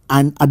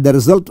 and at the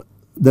result,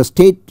 the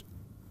state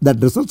that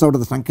results out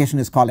of the truncation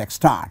is called x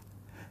star.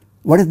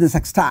 What is this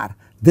x star?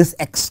 This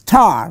x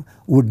star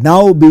would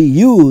now be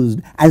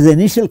used as the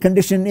initial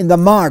condition in the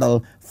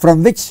model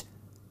from which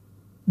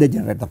they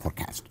generate the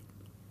forecast.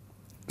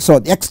 So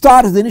the x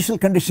star is the initial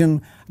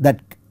condition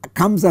that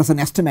comes as an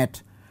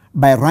estimate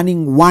by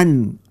running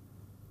 1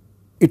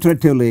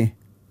 iteratively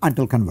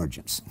until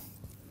convergence.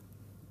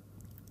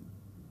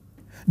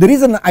 The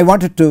reason I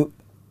wanted to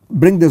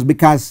bring this,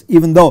 because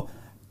even though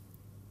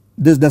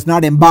this does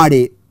not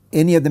embody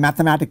any of the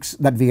mathematics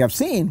that we have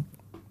seen,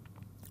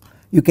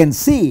 you can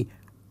see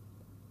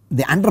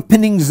the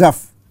underpinnings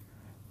of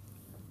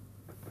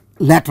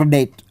later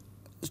date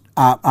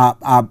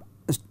data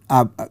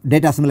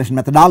assimilation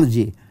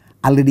methodology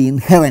already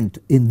inherent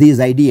in these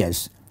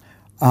ideas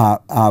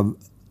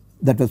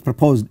that was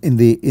proposed in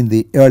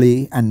the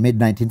early and mid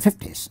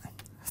 1950s.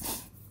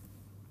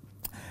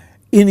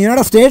 In the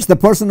United States, the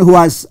person who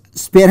was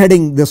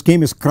spearheading the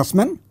scheme is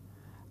Kressman.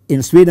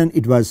 In Sweden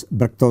it was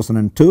Bergthausen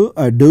and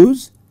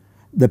Doos.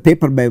 The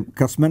paper by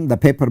Kressman, the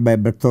paper by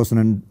Bergthausen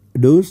and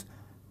Doos,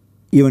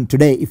 even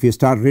today if you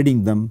start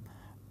reading them,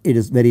 it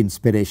is very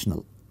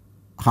inspirational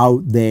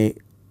how they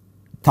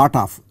thought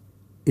of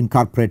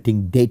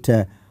incorporating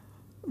data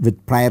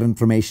with prior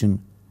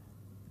information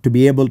to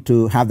be able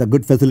to have the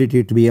good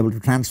facility to be able to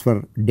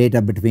transfer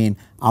data between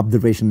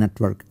observation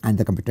network and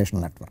the computational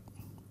network.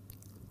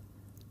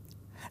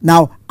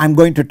 Now I am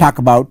going to talk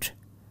about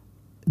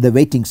the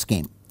weighting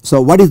scheme.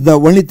 So what is the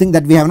only thing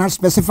that we have not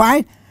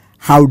specified?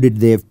 How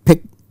did they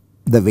pick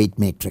the weight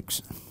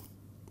matrix?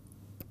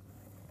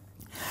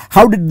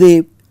 How did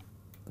the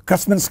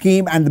Cressman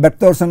scheme and the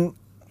Berthorsen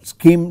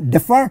scheme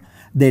differ?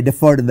 They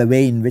differed in the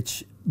way in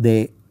which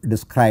they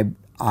described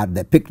or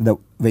they picked the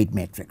weight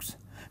matrix.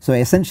 So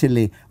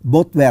essentially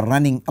both were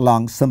running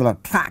along similar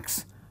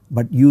tracks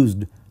but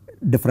used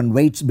different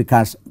weights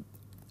because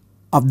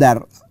of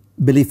their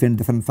belief in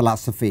different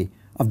philosophy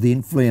of the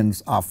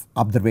influence of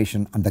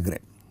observation on the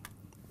grid.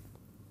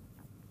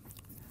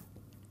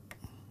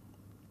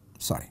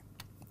 Sorry.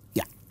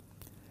 Yeah.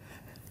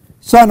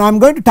 So now I am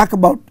going to talk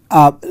about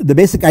the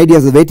basic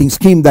ideas of the weighting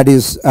scheme that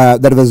is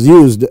that was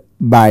used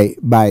by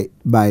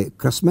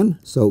Cressman.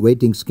 So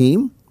weighting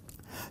scheme.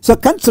 So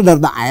consider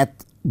the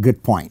ith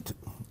grid point.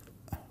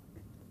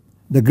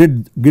 The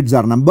grids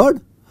are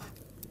numbered.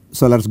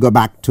 So let us go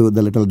back to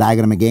the little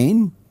diagram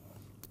again.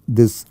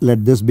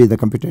 Let this be the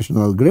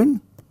computational grid.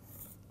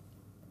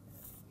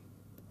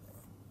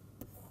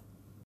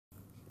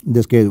 In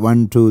this case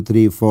 1, 2,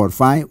 3, 4,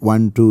 5,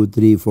 1, 2,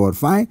 3, 4,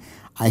 5.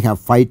 I have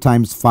 5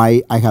 times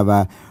 5. I have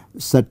a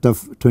set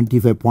of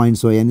 25 points,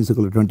 so n is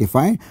equal to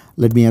 25.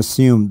 Let me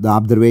assume the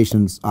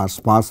observations are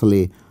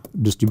sparsely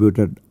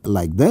distributed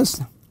like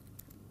this,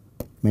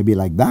 maybe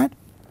like that.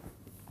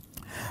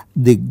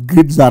 The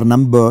grids are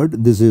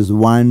numbered. This is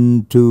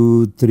 1,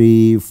 2,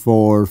 3,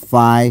 4,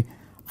 5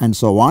 and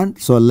so on.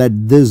 So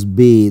let this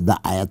be the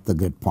ith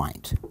grid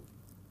point.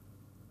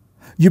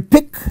 You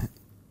pick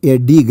a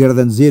d greater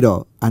than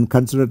 0 and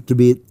consider it to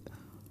be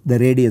the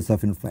radius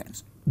of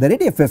influence. The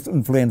radius of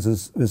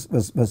influence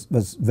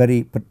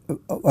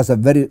was a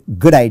very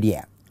good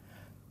idea.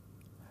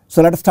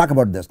 So let us talk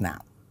about this now.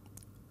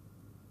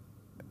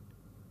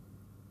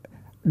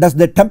 Does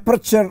the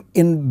temperature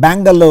in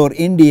Bangalore,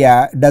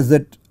 India, does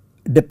it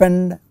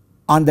depend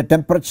on the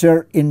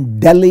temperature in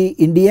Delhi,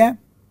 India?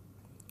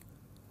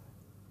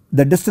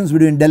 The distance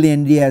between Delhi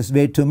and India is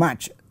way too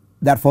much.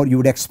 Therefore you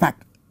would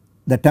expect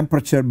the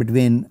temperature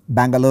between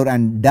Bangalore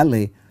and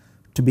Delhi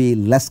to be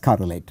less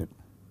correlated.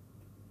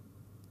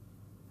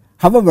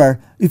 However,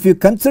 if you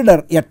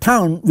consider a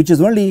town which is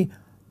only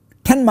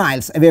 10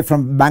 miles away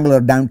from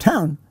Bangalore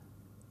downtown,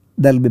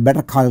 there will be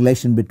better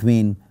correlation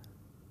between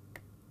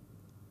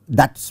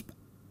that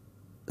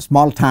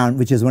small town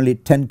which is only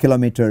 10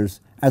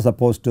 kilometers as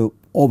opposed to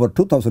over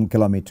 2000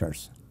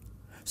 kilometers.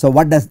 So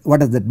what does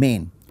that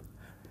mean?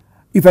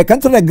 If I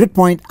consider a grid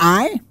point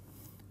I,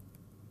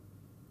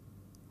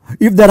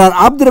 if there are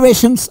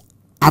observations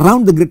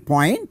around the grid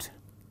point,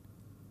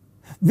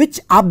 which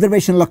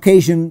observation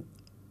location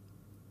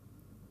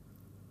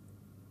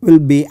will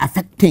be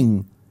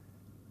affecting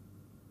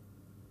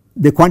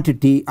the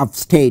quantity of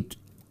state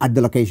at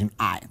the location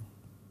I?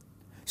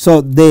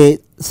 So they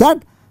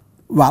said,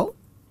 well,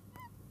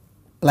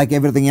 like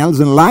everything else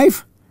in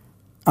life,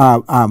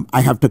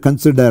 I have to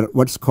consider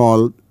what is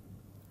called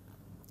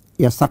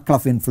a circle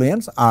of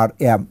influence or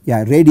a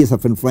radius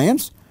of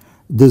influence.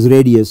 This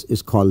radius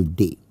is called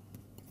d.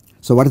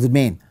 So what does it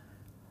mean?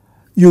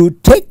 You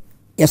take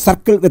a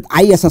circle with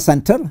I as a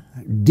center,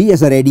 d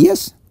as a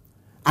radius.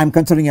 I am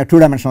considering a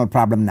 2-dimensional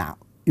problem now.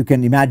 You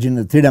can imagine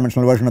a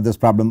 3-dimensional version of this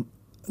problem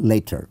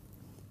later.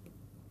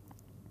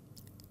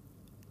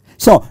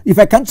 So if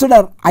I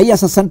consider I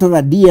as a center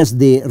and d as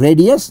the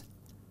radius,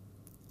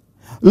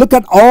 look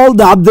at all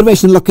the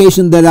observation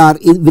locations that are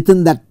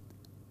within that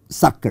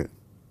circle.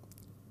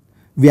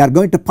 We are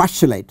going to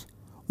postulate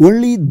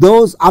only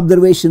those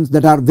observations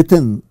that are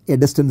within a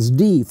distance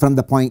d from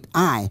the point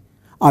I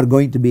are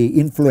going to be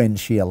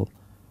influential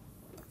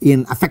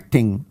in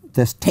affecting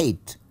the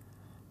state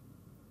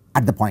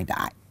at the point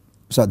I.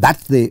 So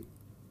that is the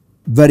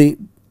very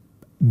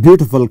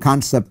beautiful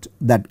concept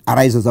that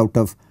arises out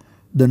of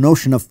the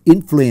notion of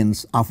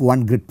influence of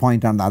one grid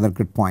point on the other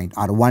grid point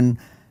or one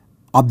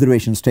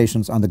observation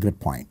stations on the grid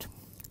point.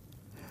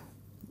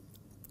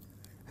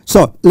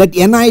 So let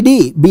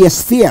NID be a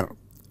sphere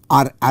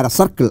or a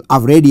circle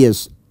of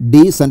radius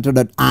d centered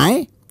at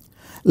I.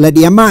 Let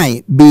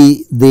Mi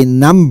be the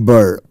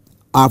number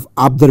of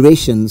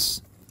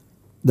observations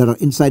that are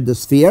inside the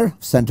sphere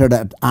centered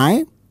at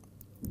I.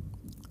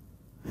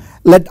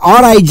 Let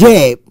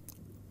Rij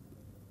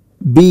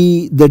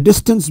be the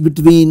distance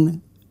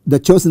between the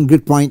chosen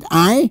grid point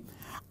I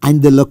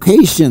and the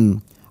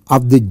location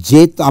of the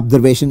jth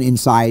observation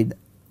inside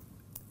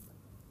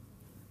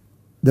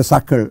the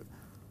circle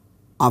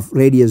of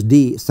radius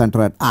d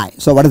centered at I.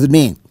 So what does it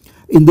mean?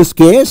 In this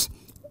case,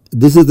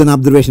 this is an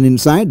observation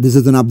inside, this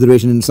is an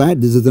observation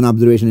inside, this is an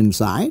observation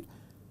inside.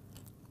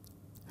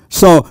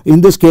 So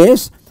in this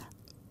case,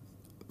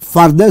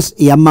 for this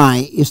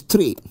Mi is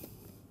 3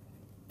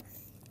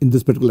 in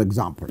this particular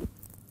example.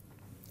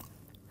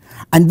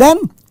 And then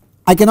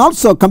I can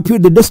also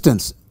compute the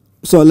distance.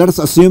 So let us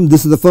assume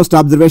this is the first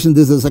observation,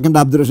 this is the second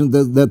observation,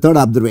 the third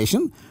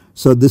observation.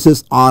 So this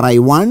is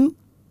Ri1,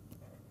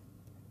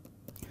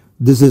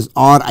 this is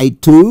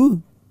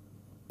Ri2,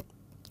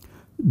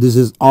 this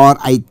is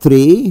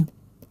Ri3.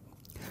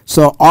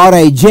 So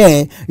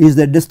Rij is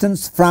the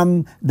distance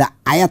from the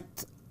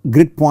ith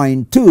grid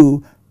point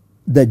to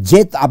the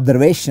jth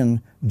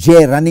observation,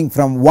 j running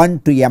from 1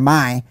 to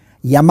mi.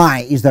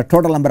 Mi is the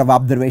total number of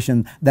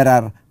observations that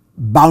are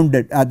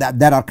bounded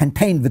that are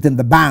contained within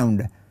the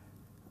bound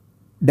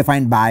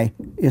defined by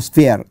a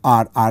sphere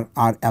or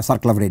a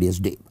circle of radius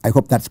d. I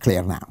hope that is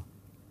clear now.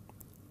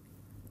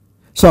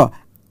 So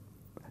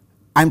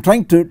I am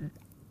trying to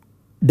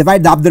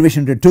divide the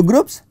observation into two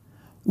groups,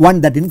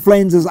 one that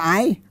influences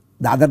I,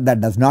 the other that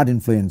does not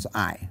influence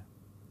I.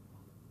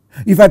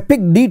 If I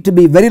pick d to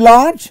be very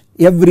large,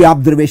 every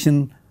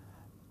observation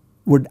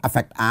would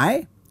affect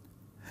I.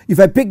 If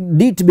I pick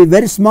d to be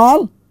very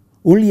small,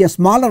 only a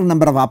smaller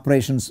number of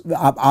observations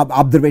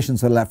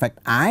will affect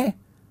I.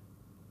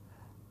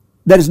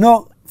 There is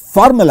no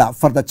formula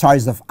for the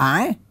choice of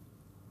I,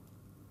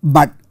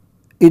 but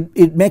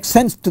it makes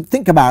sense to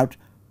think about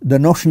the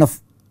notion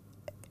of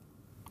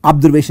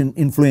observation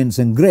influence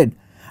in grid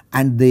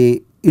and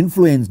the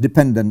influence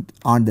dependent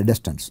on the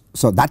distance.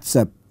 So that is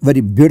a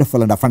very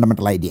beautiful and a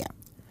fundamental idea.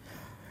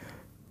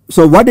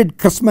 So what did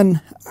Chrisman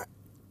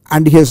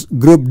and his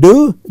group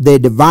do? They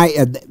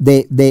devised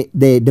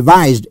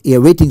a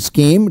weighting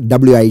scheme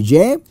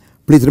Wij.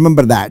 Please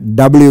remember that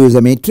W is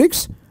a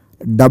matrix,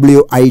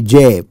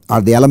 Wij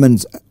are the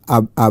elements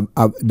of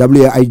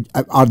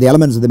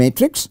the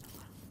matrix.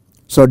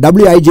 So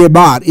Wij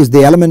bar is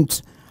the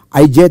element,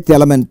 ijth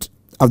element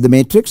of the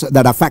matrix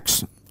that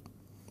affects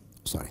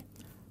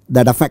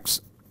the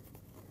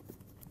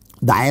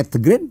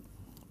ith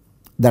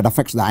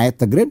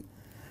grid,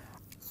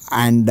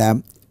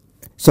 and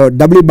so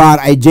W bar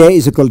ij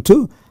is equal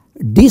to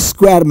d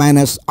square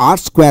minus r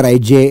square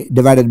ij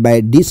divided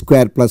by d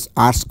square plus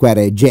r square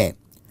ij.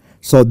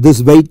 So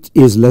this weight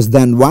is less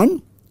than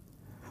 1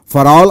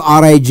 for all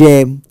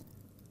rij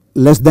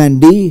less than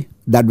d,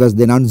 that was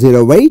the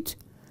non-zero weight,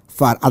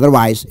 for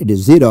otherwise it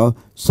is 0.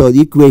 So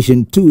the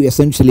equation 2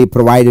 essentially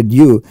provided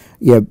you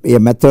a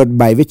method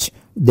by which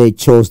they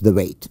chose the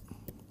weight.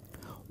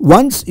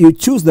 Once you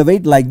choose the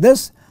weight like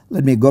this,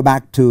 let me go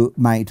back to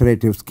my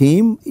iterative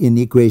scheme in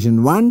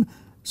equation 1.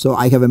 So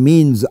I have a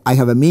means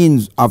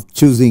of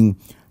choosing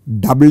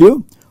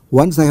W.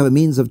 Once I have a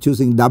means of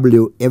choosing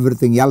W,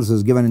 everything else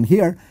is given in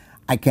here.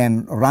 I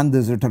can run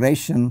this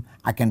iteration,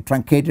 I can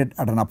truncate it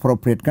at an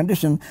appropriate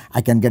condition,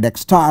 I can get x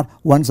star.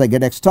 Once I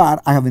get x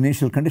star, I have an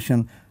initial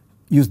condition,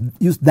 use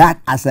that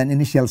as an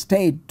initial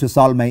state to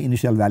solve my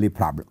initial value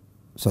problem.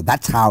 So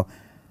that is how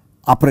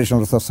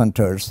operational resource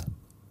centers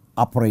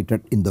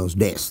operated in those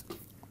days.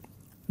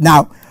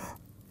 Now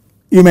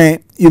you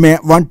may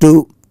want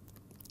to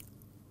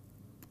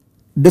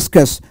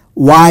discuss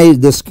why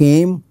this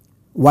scheme,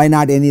 why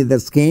not any other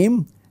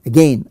scheme.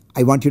 Again,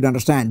 I want you to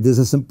understand this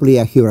is simply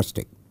a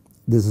heuristic.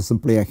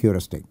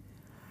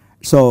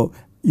 So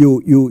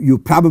you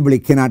probably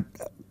cannot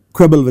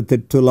quibble with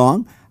it too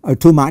long or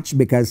too much,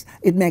 because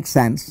it makes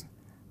sense.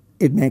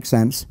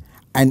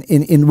 And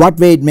in what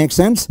way it makes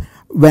sense?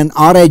 When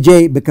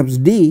Rij becomes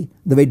d,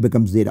 the weight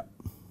becomes 0.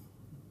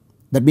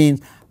 That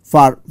means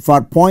for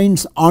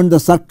points on the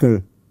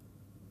circle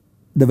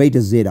the weight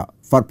is 0.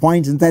 For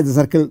points inside the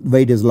circle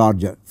weight is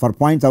larger. For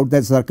points outside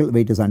the circle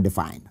weight is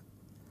undefined.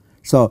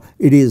 So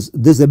it is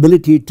this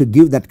ability to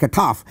give that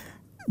cutoff,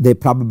 they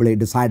probably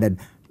decided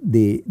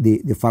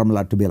the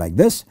formula to be like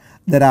this.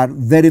 There are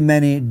very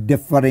many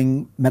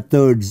differing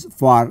methods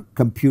for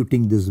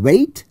computing this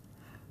weight.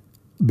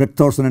 Brett,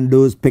 Thorson and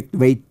Dewes picked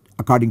weight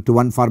according to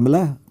one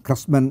formula.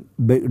 Chrisman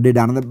did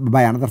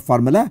by another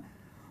formula.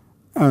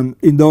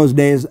 In those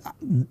days,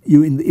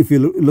 if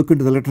you look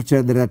into the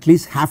literature, there are at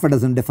least half a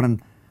dozen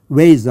different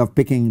ways of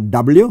picking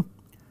W.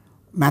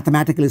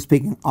 Mathematically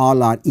speaking,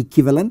 all are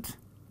equivalent.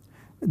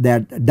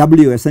 That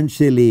W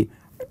essentially,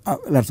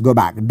 let us go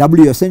back.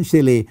 W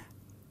essentially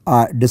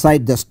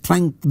decide the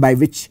strength by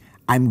which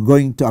I am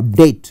going to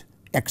update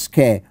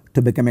xk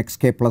to become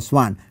xk plus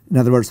 1. In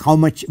other words, how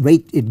much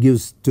weight it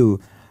gives to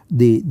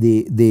the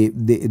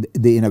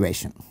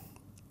innovation.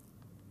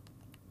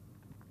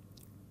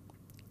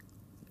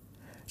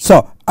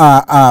 So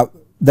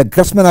the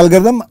Chrisman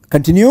algorithm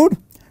continued.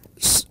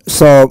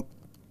 So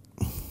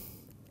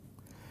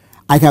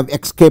I have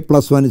xk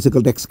plus 1 is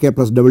equal to xk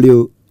plus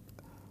w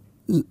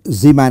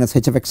z minus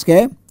h of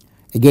xk.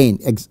 Again,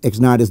 x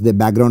naught is the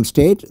background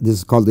state. This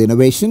is called the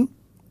innovation.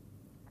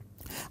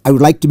 I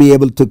would like to be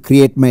able to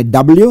create my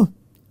w.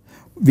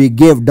 We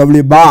gave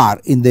w bar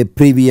in the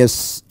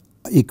previous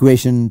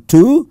equation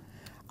 2.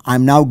 I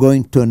am now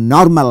going to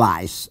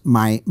normalize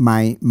my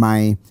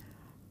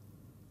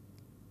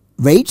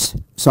weights.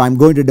 So I am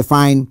going to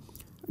define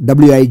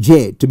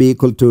Wij to be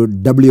equal to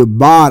W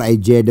bar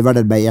ij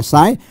divided by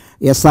Si.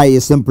 Si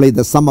is simply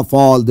the sum of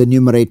all the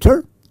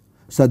numerator.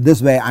 So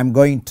this way I am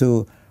going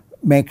to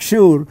make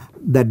sure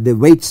that the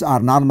weights are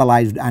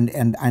normalized and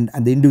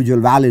the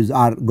individual values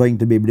are going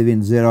to be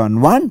between 0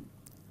 and 1.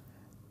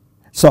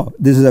 So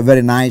this is a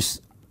very nice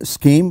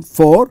scheme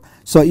 4.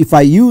 So if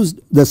I use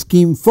the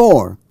scheme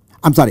 4,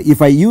 I am sorry,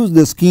 if I use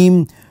the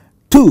scheme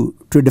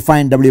 2 to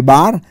define W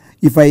bar,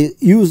 if I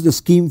use the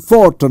scheme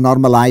 4 to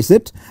normalize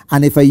it,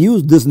 and if I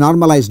use this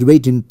normalized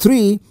weight in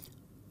 3,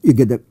 you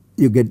get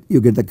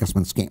the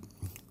Cressman scheme.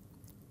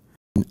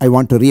 I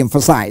want to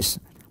re-emphasize,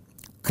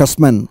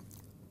 Cressman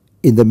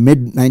in the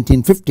mid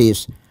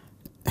 1950s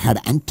had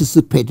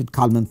anticipated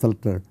Kalman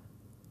filter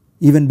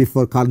even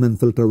before Kalman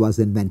filter was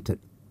invented.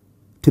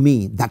 To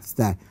me, that's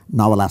the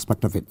novel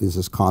aspect of it. This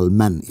is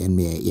Kalman,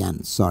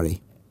 M-A-N,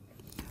 sorry.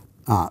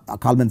 A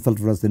Kalman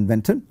filter was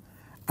invented,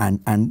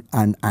 and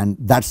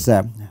that's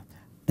a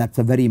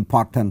very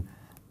important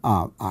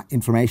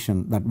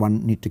information that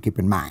one need to keep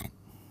in mind.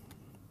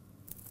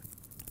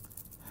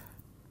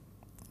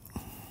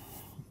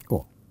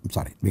 Oh, I'm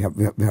sorry, we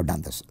have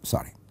done this,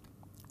 sorry.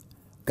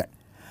 Good.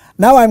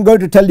 Now I am going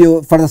to tell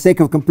you, for the sake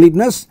of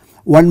completeness,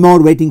 one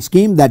more weighting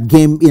scheme that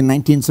came in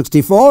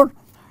 1964,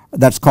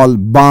 that's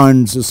called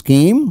Barnes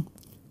scheme.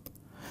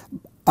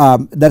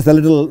 There's a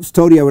little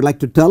story I would like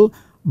to tell.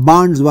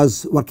 Barnes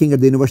was working at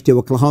the University of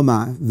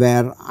Oklahoma,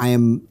 where I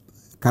am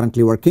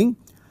currently working.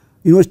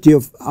 University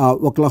of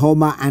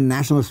Oklahoma and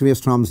National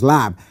Spherostrom's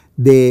lab,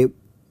 they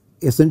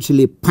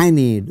essentially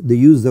pioneered the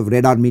use of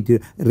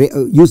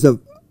use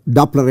of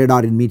Doppler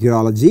radar in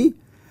meteorology.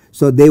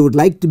 So they would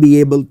like to be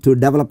able to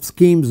develop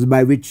schemes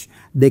by which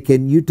they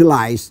can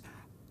utilize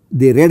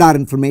the radar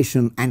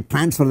information and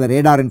transfer the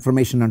radar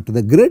information onto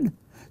the grid.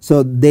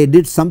 So they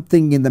did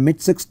something in the mid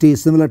 60s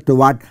similar to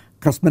what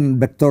Cressman and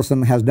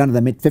Beck-Thorsen has done in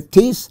the mid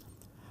 50s,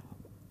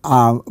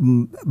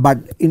 but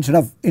instead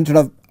of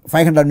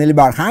 500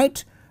 millibar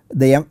height,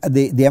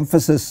 the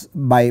emphasis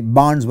by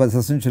Barnes was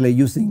essentially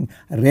using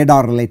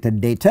radar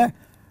related data.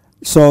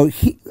 So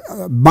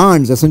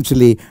Barnes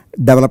essentially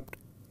developed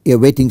a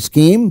weighting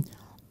scheme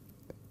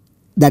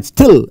that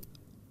still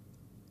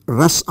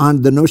rests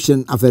on the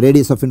notion of a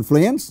radius of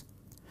influence.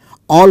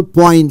 All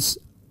points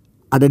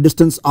at a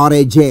distance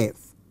Rij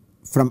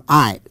from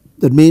I.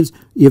 That means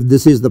if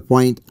this is the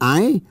point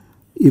I,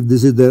 if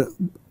this is the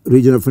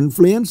region of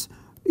influence,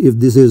 if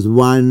this is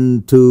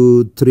 1,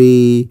 2,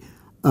 3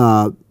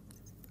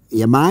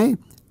 Mi,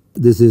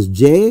 this is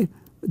J,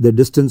 the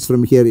distance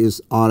from here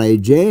is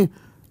Rij.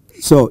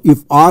 So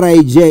if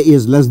Rij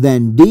is less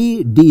than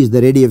D, D is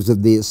the radius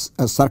of this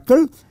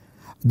circle,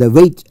 the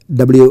weight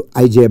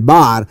Wij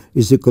bar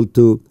is equal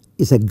to,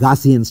 is a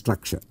Gaussian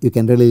structure. You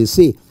can really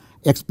see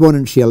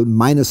exponential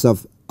minus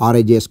of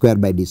Rij square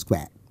by D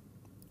square.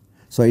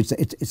 So it's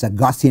a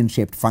Gaussian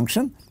shaped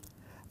function.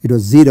 It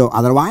was 0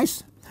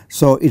 otherwise.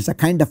 So it's a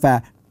kind of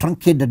a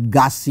truncated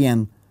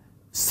Gaussian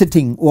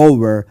sitting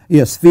over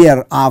a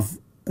sphere of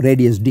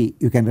radius d.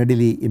 You can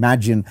readily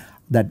imagine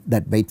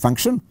that weight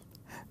function.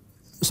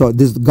 So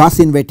this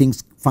Gaussian weighting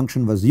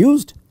function was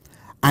used,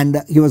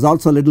 and he was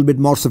also a little bit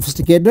more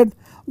sophisticated.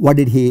 What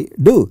did he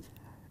do?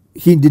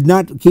 He did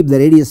not keep the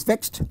radius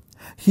fixed.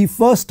 He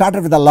first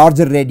started with a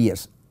larger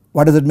radius.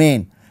 What does it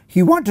mean?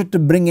 He wanted to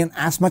bring in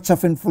as much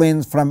of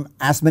influence from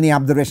as many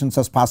observations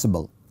as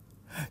possible.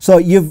 So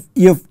if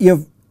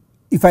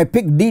I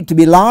pick D to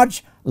be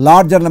large,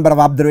 larger number of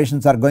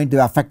observations are going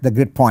to affect the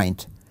grid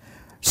point.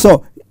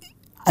 So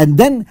and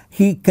then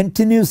he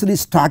continuously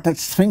started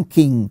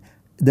shrinking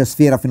the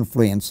sphere of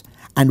influence.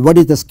 And what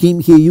is the scheme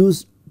he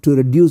used to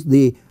reduce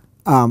the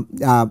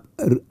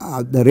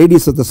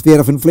radius of the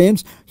sphere of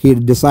influence? He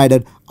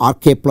decided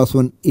Rk plus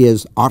 1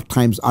 is R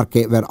times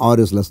Rk, where R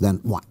is less than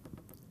 1.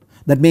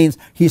 That means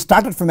he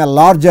started from a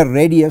larger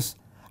radius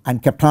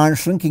and kept on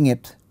shrinking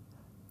it,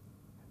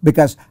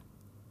 because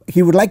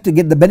he would like to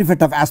get the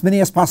benefit of as many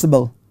as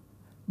possible,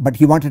 but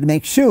he wanted to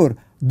make sure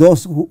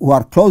those who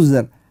are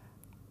closer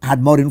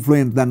had more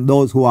influence than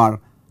those who are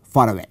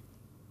far away.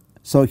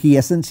 So he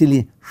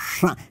essentially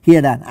he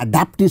had an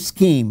adaptive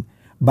scheme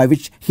by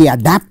which he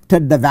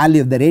adapted the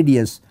value of the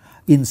radius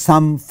in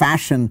some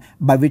fashion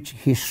by which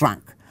he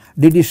shrunk.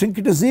 Did he shrink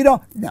it to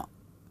 0? No.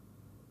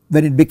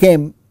 When it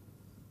became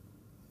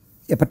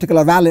a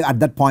particular value, at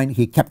that point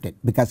he kept it,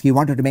 because he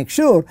wanted to make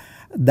sure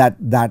that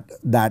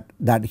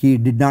he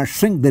did not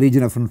shrink the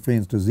region of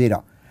influence to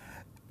 0.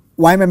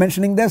 Why am I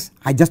mentioning this?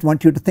 I just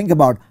want you to think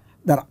about,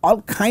 there are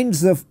all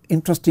kinds of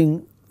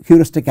interesting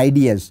heuristic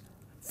ideas,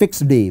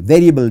 fixed D,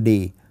 variable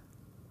D,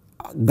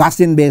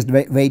 Gaussian based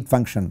weight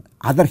function,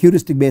 other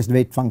heuristic based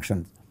weight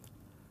functions.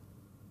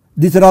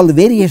 These are all the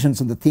variations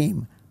of the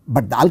theme,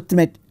 but the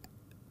ultimate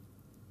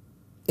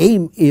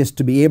aim is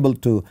to be able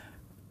to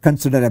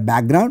consider a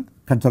background,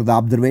 consider the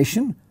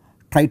observation,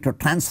 try to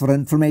transfer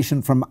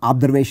information from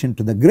observation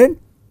to the grid.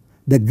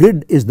 The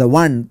grid is the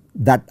one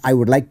that I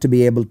would like to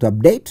be able to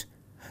update.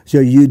 So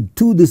you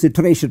do this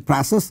iteration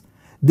process.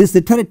 This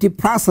iterative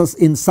process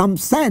in some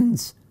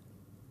sense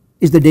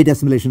is the data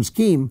assimilation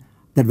scheme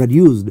that were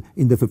used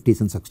in the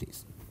 50s and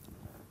 60s.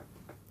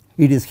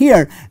 It is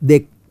here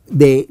they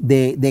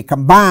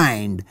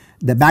combined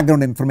the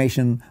background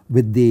information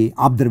with the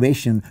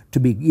observation to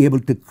be able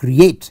to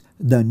create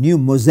the new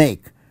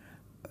mosaic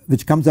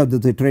which comes out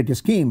of the iterative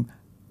scheme,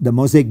 the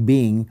mosaic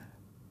being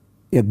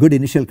a good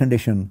initial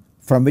condition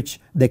from which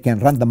they can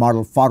run the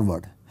model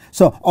forward.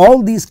 So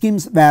all these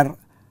schemes were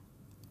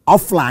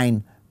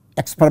offline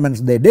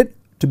experiments they did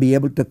to be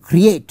able to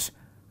create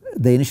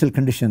the initial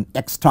condition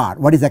x star.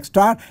 What is x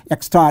star?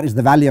 X star is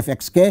the value of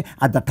xk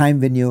at the time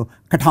when you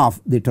cut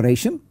off the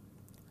iteration,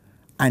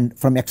 and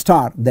from x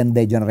star then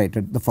they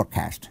generated the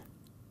forecast.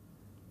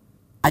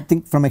 I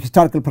think from a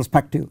historical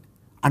perspective,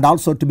 and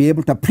also to be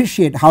able to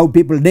appreciate how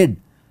people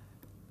did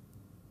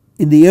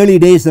in the early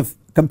days of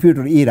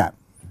computer era,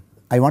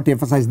 I want to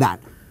emphasize that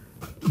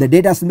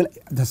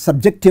the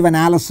subjective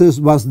analysis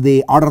was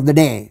the order of the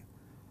day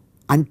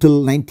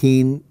until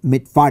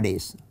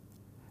mid-40s.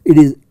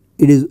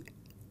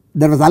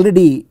 There was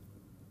already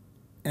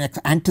an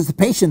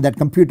anticipation that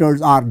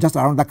computers are just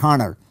around the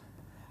corner.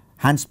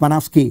 Hans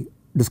Panofsky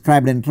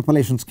described an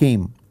interpolation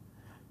scheme,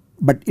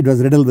 but it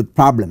was riddled with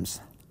problems.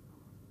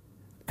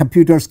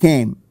 Computers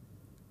came.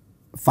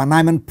 Von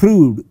Neumann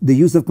proved the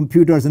use of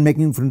computers in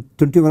making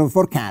 24-hour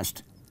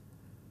forecast.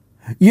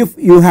 If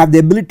you have the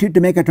ability to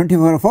make a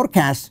 24-hour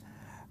forecast,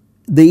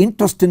 the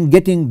interest in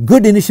getting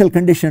good initial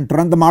condition to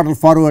run the model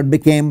forward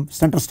became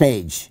center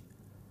stage.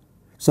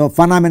 So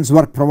von Neumann's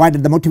work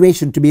provided the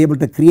motivation to be able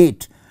to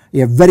create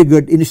a very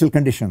good initial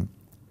condition,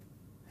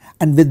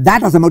 and with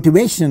that as a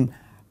motivation,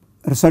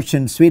 research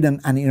in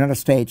Sweden and the United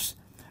States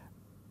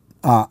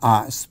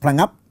sprung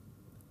up.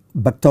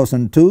 Berthos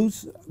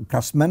 2s,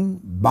 Grossman,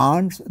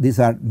 Barnes, these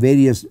are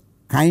various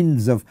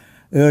kinds of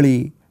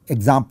early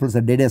examples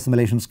of data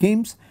assimilation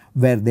schemes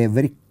where they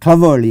very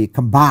cleverly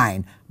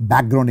combine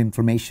background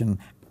information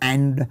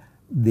and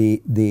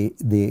the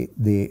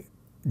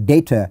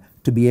data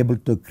to be able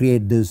to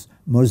create this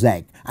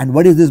mosaic. And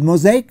what is this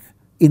mosaic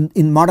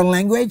in modern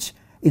language?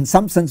 In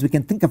some sense we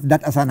can think of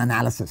that as an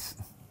analysis,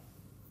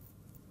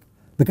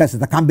 because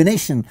it's a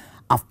combination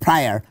of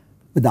prior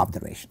with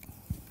observation.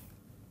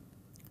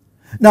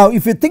 Now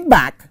if you think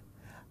back,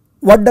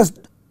 what does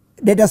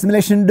data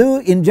assimilation do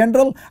in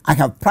general? I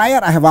have prior,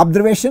 I have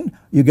observation,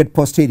 you get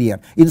posterior.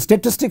 In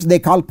statistics they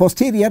call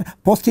posterior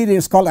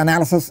is called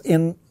analysis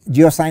in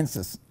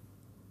geosciences.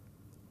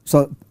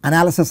 So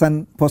analysis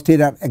and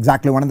posterior are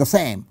exactly one and the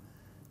same.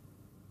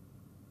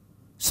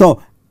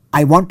 So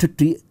I wanted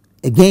to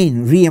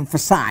again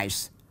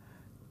re-emphasize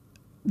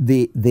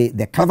the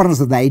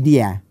cleverness of the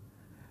idea,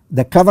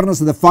 the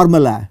cleverness of the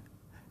formula,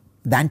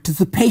 the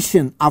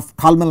anticipation of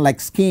Kalman-like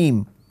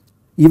scheme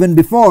even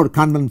before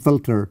Kalman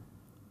filter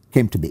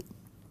came to be.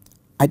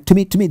 To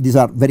me these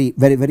are very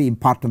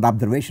important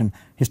observation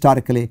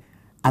historically,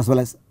 as well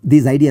as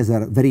these ideas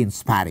are very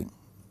inspiring,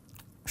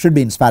 should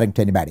be inspiring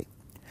to anybody.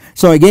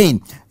 So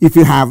again, if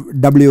you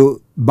have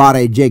W bar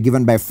ij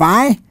given by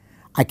phi,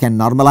 I can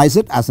normalize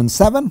it as in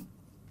 7.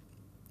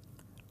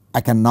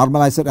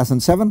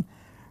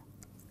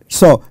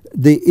 So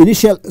the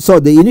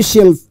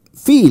initial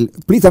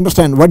field, please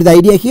understand what is the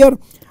idea here.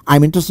 I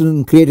am interested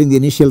in creating the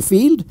initial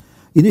field.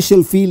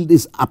 Initial field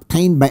is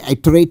obtained by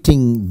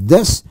iterating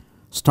this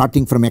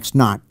starting from x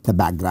naught, the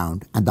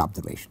background and the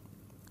observation.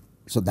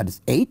 So that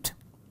is 8.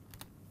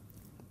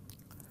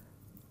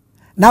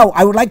 Now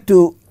I would like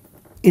to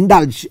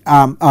indulge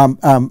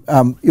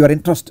your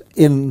interest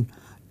in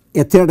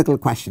a theoretical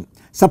question.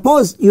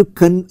 Suppose you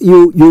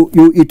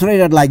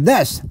iterated like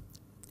this,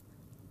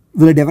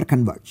 will it ever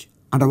converge?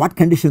 Under what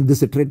condition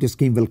this iterative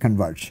scheme will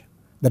converge?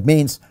 That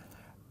means,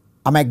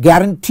 am I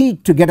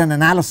guaranteed to get an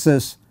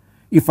analysis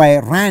if I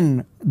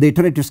ran the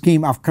iterative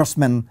scheme of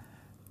Grossman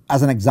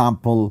as an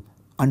example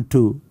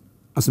unto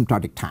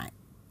asymptotic time?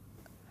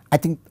 I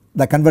think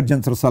the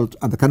convergence result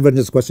or the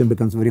convergence question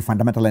becomes very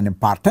fundamental and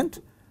important.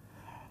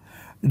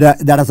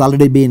 That has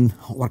already been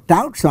worked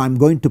out. So I am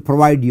going to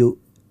provide you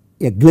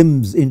a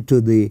glimpse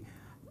into the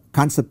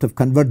concept of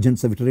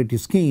convergence of iterative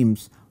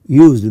schemes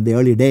used in the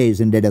early days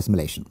in data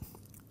assimilation.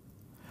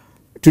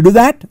 To do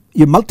that,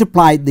 you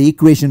multiply the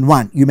equation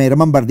 1. You may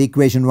remember the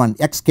equation 1,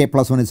 xk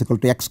plus 1 is equal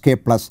to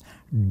xk plus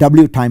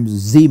w times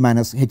z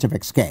minus h of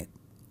xk.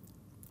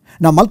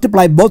 Now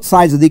multiply both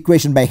sides of the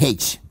equation by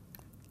h.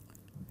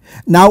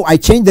 Now I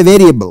change the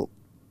variable.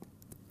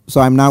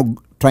 So I am now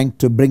trying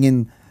to bring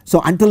in,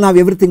 so until now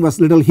everything was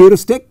little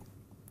heuristic.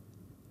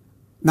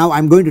 Now I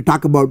am going to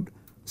talk about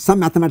some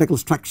mathematical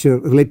structure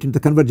relating to the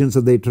convergence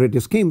of the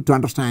iterative scheme to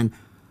understand,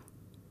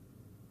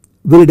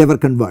 will it ever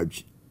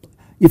converge?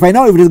 If I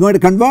know if it is going to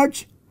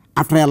converge,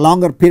 after a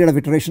longer period of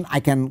iteration I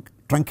can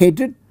truncate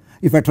it.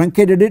 If I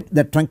truncated it,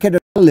 the truncated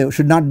value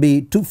should not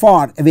be too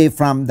far away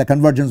from the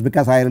convergence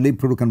because I already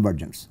proved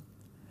convergence.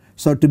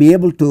 So to be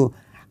able to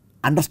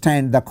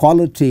understand the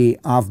quality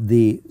of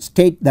the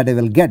state that I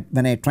will get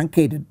when I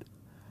truncate it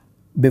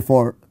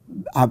before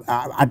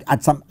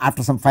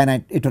after some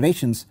finite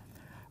iterations,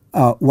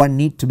 one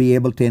need to be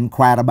able to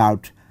inquire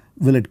about,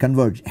 will it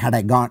converge? Had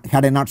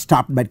I not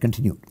stopped but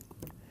continued.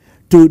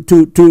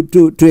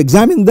 To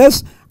examine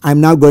this, I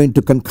am now going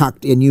to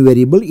concoct a new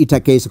variable, eta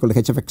k is equal to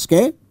h of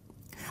xk.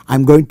 I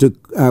am going to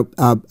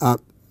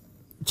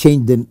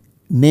change the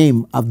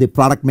name of the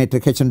product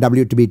matrix h and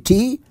w to be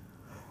t.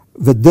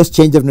 With this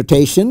change of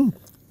notation,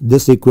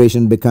 this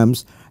equation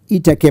becomes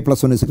eta k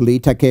plus 1 is equal to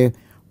eta k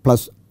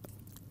plus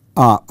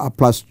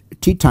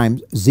t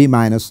times z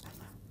minus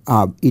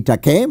eta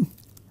k.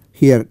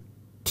 Here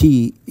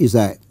t is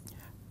a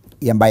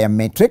m by m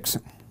matrix.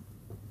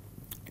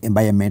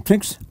 by a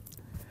matrix.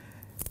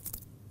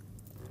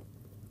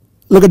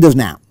 Look at this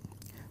now.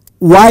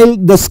 While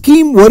the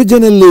scheme 1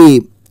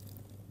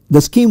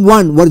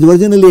 was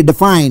originally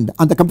defined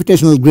on the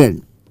computational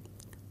grid,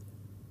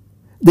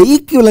 the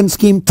equivalent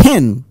scheme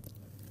 10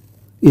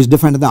 is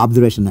defined in the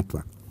observation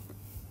network.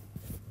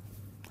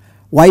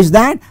 Why is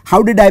that?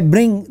 How did I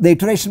bring the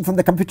iteration from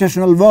the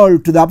computational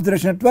world to the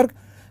observation network?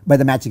 By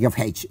the magic of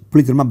H.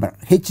 Please remember,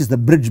 H is the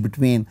bridge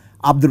between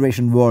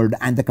observation world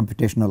and the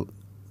computational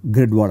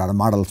grid world or the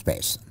model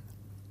space.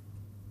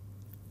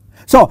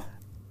 So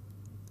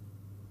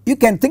you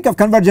can think of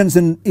convergence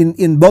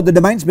in both the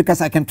domains,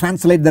 because I can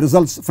translate the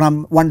results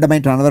from one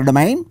domain to another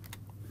domain.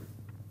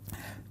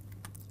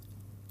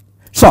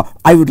 So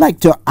I would like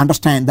to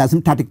understand the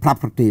asymptotic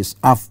properties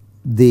of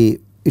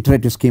the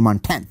iterative scheme on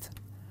 10th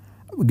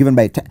given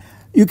by 10.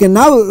 You can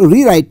now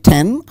rewrite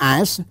 10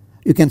 as,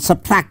 you can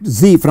subtract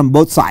z from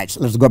both sides.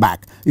 Let us go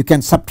back. You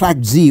can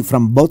subtract z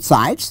from both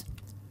sides,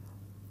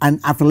 and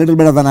after a little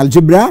bit of an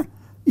algebra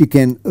you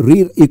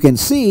can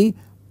see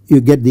you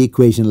get the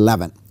equation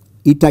 11.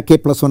 Eta k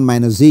plus 1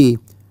 minus z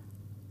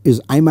is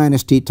I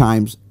minus t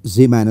times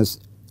z minus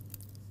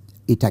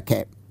eta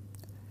k.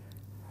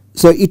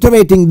 So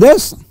iterating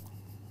this,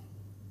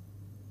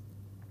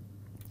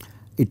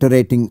 I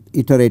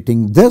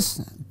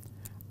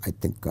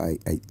think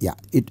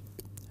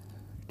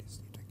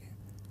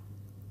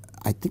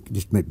I think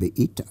this might be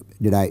eta.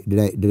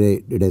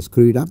 Did I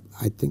screw it up?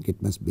 I think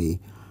it must be,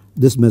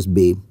 this must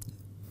be,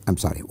 I'm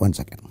sorry, 1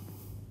 second.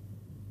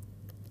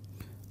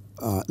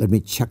 Let me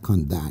check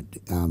on that.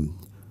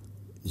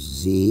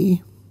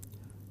 Z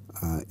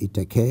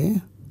eta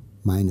k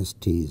minus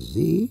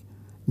tz.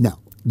 No,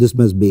 this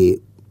must be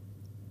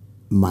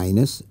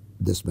minus,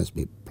 this must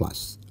be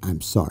plus.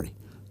 I'm sorry.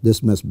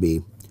 This must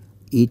be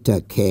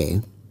eta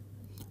k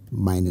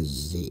minus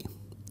z.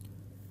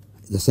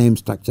 The same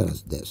structure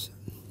as this.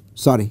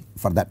 Sorry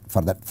for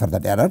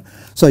that error.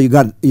 So you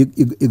got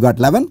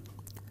 11.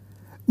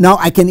 Now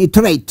I can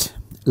iterate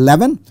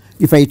 11.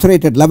 If I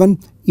iterate at 11,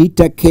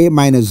 eta k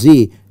minus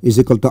z is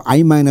equal to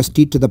I minus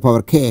t to the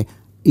power k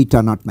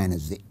eta naught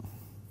minus z.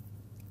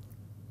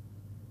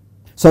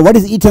 So what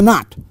is eta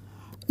naught?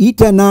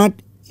 Eta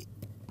naught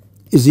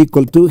is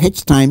equal to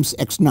h times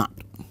x naught.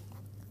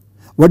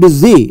 What is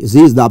z?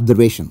 Z is the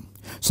observation.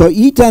 So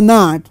eta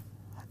naught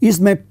is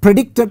my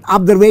predicted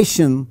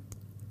observation,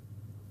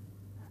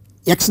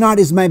 x naught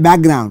is my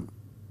background.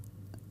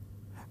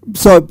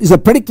 So it is a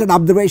predicted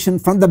observation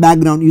from the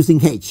background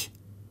using h.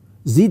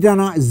 Z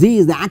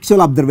is the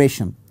actual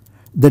observation.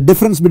 The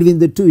difference between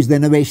the two is the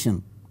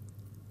innovation.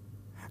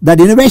 That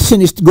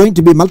innovation is going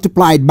to be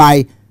multiplied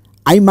by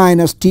I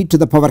minus t to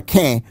the power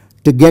k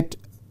to get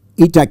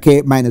eta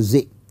k minus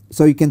z.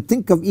 So you can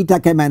think of eta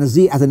k minus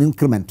z as an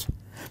increment.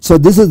 So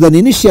this is an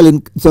initial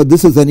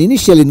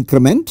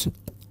increment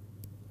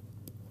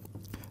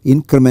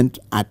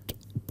at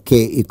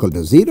k equal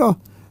to 0.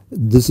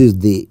 This is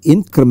the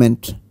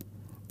increment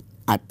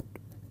at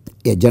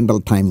a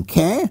general time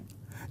k.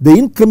 The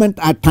increment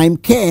at time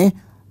k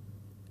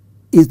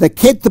is the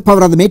kth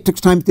power of the matrix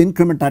times the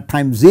increment at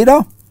time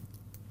 0.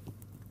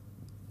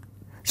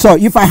 So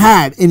if I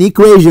had an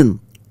equation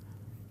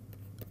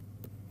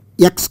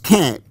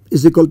xk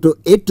is equal to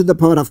a to the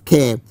power of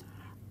k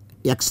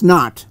x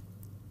naught,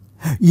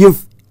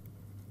 if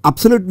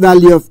absolute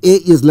value of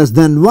a is less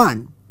than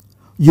 1,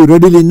 you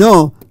readily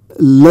know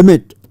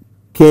limit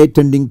k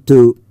tending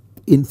to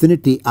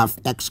infinity of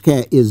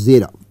xk is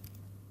 0.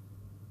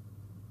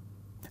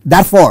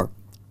 Therefore,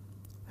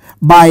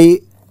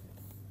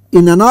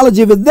 in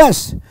analogy with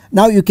this,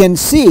 now you can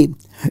see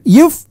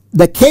if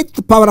the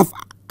kth power of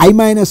I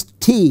minus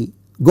t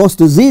goes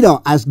to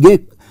 0 as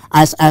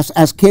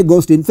k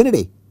goes to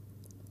infinity,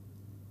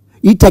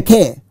 eta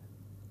k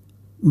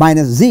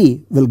minus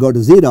z will go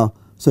to 0.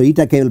 So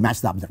eta k will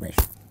match the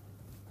observation.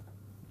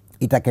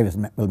 Eta k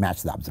will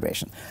match the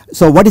observation.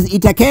 So what is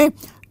eta k?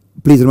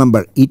 Please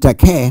remember, eta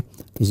k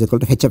is equal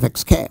to h of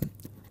x k.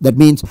 That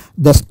means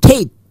the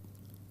state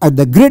at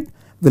the grid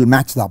will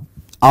match the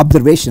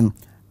observation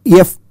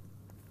if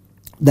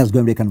there is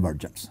going to be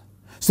convergence.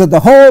 So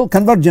the whole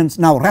convergence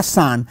now rests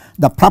on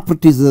the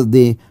properties of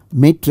the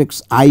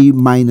matrix I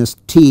minus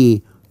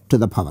t to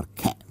the power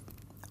k,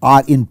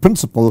 or in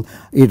principle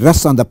it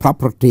rests on the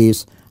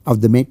properties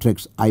of the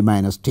matrix I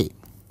minus t.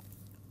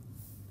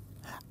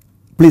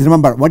 Please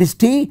remember, what is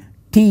t?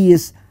 T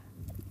is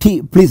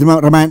t. Please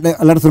let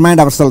us remind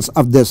ourselves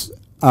of this.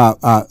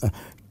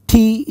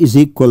 T is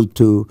equal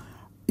to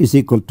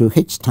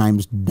h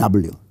times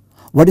w.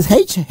 What is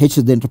h? H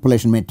is the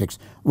interpolation matrix.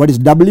 What is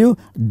w?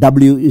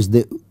 W is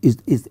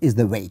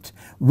the weight.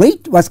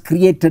 Weight was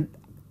created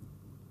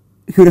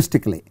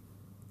heuristically.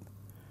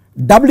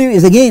 W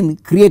is again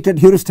created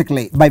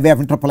heuristically by way of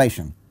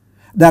interpolation.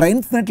 There are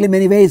infinitely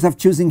many ways of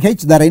choosing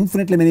h. There are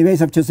infinitely many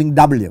ways of choosing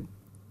w.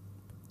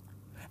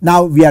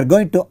 Now we are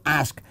going to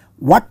ask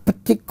what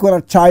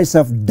particular choice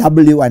of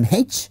w and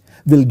h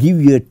will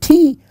give you a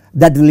t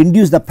that will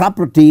induce the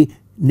property,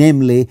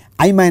 namely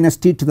I minus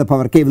t to the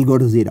power k will go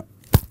to 0.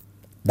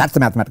 That is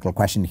the mathematical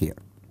question here.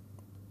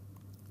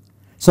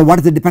 So what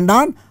does it depend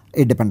on?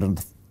 It depends on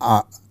the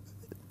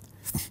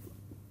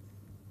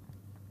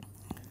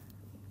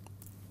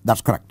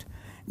that's correct.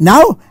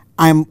 Now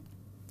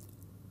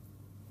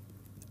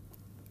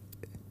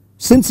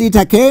since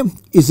eta k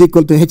is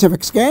equal to h of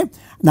x k,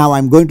 now I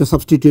am going to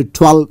substitute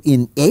 12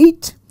 in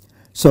 8.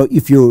 So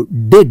if you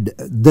did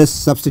this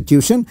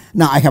substitution,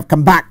 now I have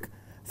come back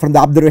from the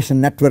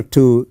observation network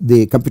to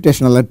the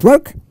computational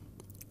network.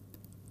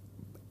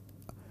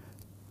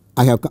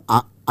 I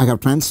have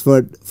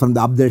transferred from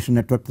the observation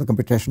network to the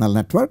computational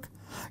network,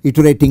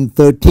 iterating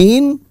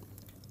 13.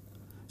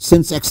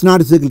 Since x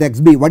naught is equal to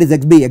xb, what is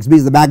xb? xb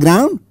is the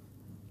background.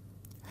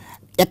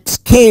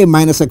 xk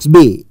minus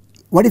xb.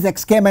 What is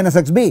xk minus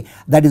xb?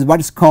 That is what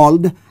is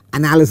called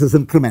analysis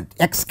increment.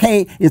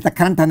 xk is the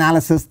current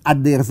analysis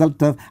at the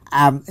result of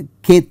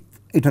kth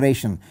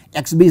iteration.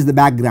 xb is the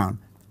background.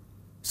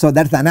 So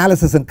that is the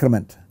analysis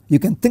increment. You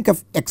can think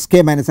of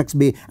xk minus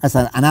xb as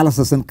an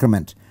analysis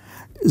increment.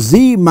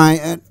 Z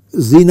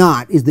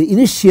naught is the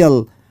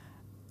initial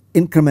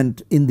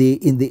increment in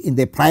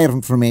the prior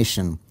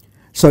information.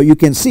 So you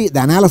can see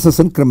the analysis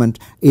increment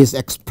is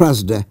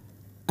expressed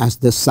as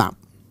this sum.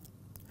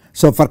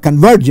 So for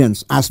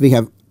convergence, as we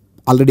have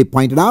already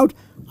pointed out,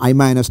 I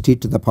minus t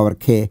to the power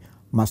k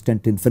must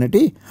tend to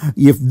infinity.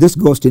 If this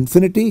goes to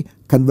infinity,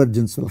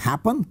 convergence will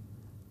happen.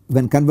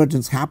 When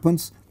convergence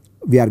happens,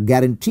 we are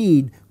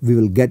guaranteed we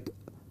will get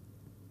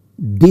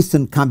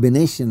decent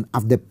combination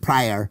of the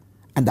prior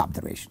and the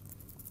observation.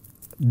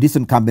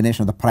 Decent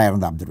combination of the prior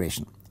and the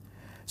observation.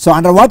 So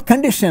under what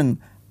condition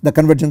the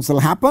convergence will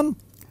happen?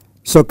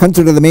 So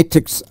consider the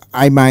matrix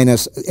I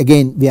minus,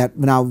 again we are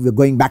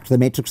going back to the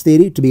matrix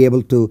theory to be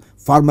able to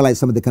formalize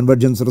some of the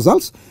convergence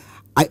results.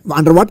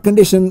 Under what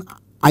condition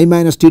I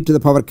minus t to the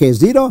power k is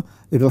 0?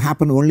 It will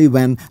happen only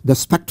when the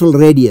spectral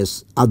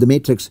radius of the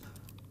matrix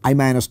I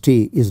minus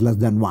t is less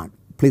than 1.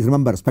 Please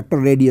remember,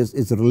 spectral radius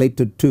is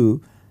related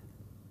to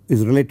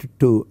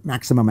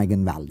maximum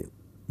eigenvalue,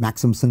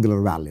 maximum singular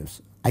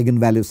values,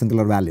 eigenvalues,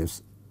 singular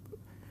values.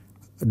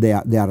 They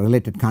are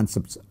related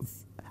concepts.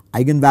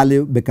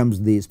 Eigenvalue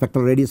becomes the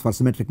spectral radius for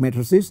symmetric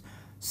matrices,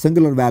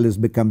 singular values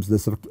becomes the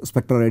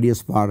spectral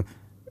radius for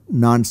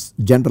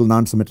general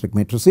non-symmetric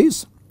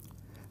matrices.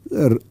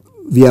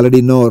 We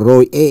already know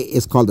rho a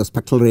is called the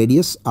spectral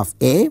radius of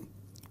A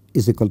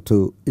is equal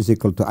to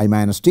I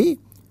minus t.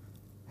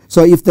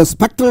 So if the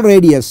spectral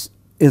radius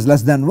is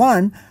less than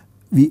 1,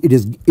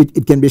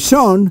 it can be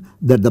shown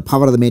that the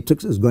power of the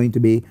matrix is going to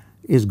be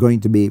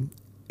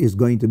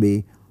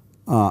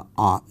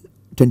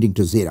tending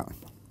to 0.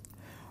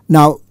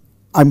 Now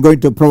I am going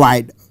to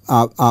provide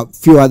a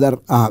few other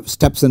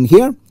steps in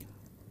here.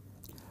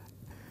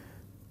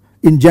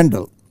 In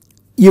general,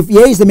 if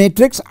A is the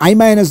matrix, I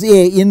minus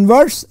A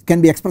inverse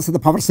can be expressed as the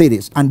power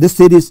series, and this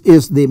series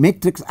is the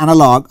matrix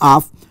analog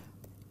of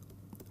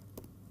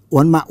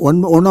 1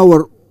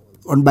 over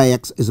 1 by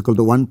x is equal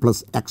to 1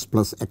 plus x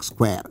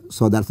square.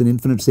 So that is an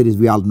infinite series,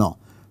 we all know.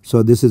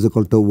 So this is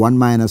equal to 1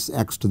 minus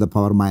x to the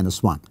power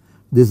minus 1.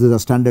 This is a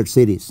standard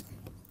series.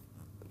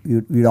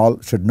 You all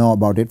should know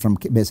about it from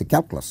basic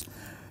calculus.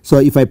 So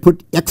if I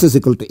put x is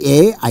equal to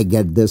a, I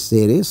get this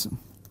series.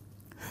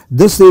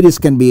 This series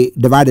can be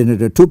divided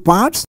into two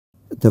parts,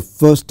 the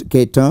first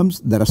k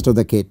terms, the rest of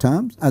the k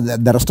terms,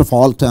 the rest of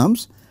all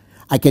terms.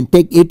 I can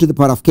take a to the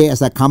power of k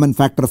as a common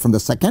factor from the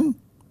second.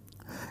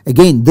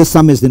 Again, this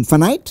sum is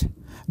infinite,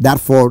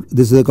 therefore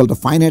this is equal to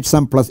finite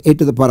sum plus a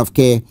to the power of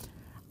k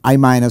I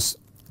minus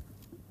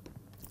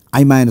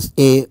a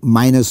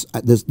minus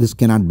this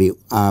cannot be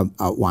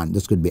 1,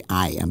 this could be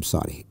I am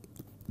sorry,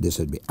 this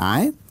would be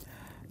I.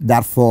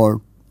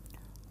 Therefore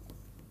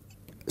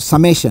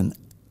summation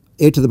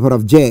a to the power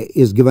of j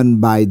is given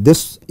by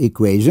this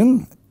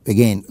equation,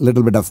 again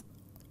little bit of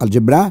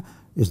algebra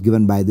is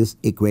given by this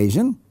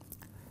equation,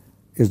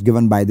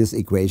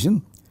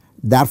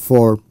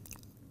 therefore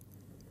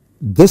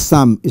this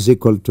sum is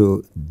equal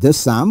to this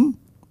sum,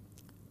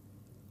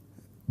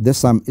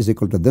 is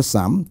equal to this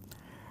sum,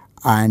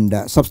 and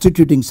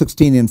substituting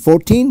 16 and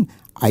 14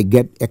 I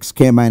get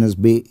xk minus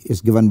b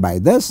is given by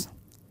this.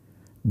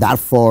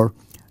 Therefore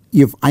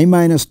if I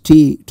minus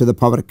t to the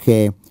power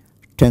k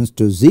tends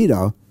to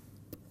 0,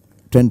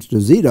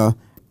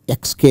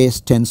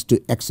 xk tends to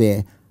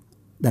xa,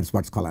 that is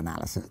what is called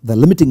analysis. The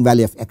limiting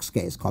value of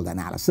xk is called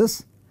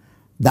analysis.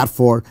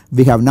 Therefore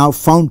we have now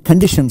found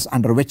conditions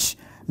under which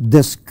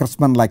this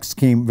Christman-like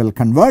scheme will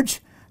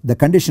converge. The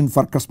condition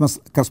for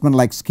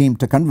Christman-like scheme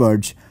to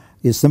converge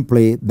is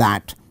simply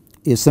that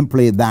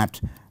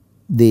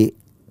the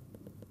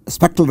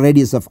spectral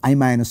radius of I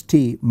minus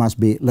t must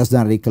be less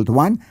than or equal to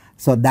 1.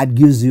 So that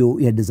gives you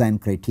a design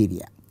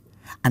criteria,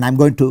 and I am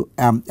going to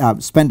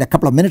spend a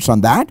couple of minutes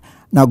on that.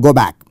 Now go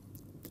back.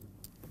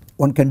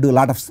 One can do a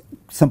lot of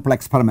simple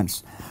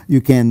experiments. You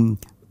can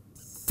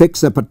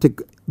fix a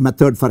particular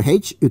method for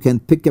h, you can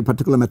pick a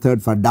particular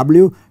method for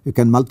w, you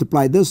can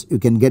multiply this, you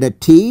can get a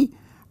t,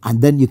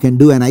 and then you can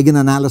do an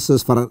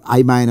eigenanalysis for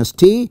I minus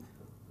t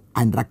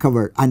and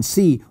recover and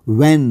see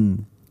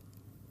when,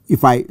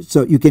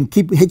 so you can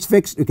keep h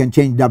fixed, you can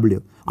change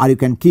w, or you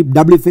can keep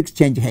w fixed,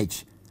 change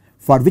h.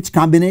 for which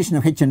combination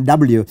of H and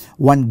W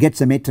one gets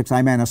a matrix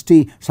I minus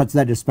T such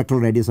that its spectral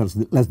radius is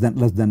less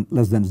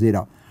than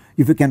 0.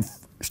 If you can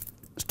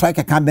strike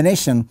a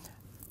combination,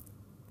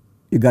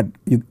 you got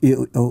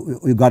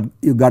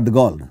the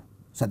gold.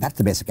 So that's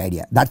the basic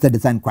idea. That's the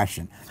design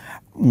question.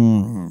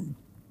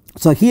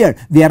 So here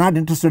we are not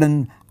interested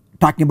in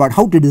talking about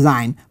how to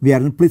design. We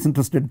are please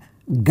interested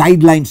in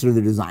guidelines to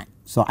the design.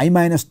 So I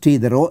minus T,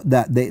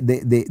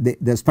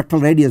 the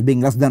spectral radius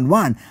being less than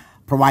 1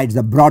 provides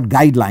the broad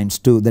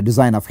guidelines to the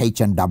design of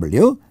H and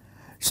W.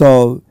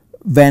 So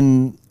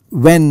when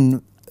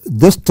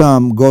this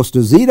term goes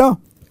to 0,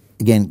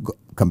 again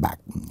come back,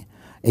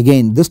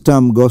 again this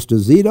term goes to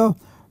 0,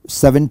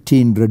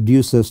 17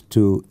 reduces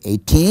to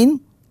 18,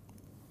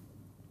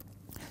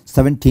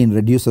 17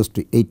 reduces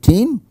to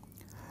 18,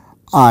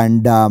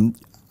 and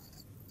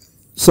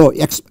so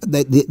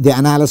the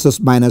analysis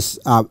minus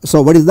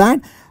so what is that?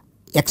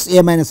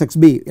 XA minus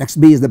XB,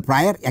 XB is the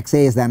prior,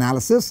 XA is the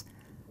analysis.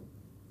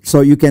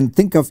 So you can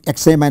think of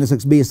XA minus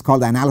XB is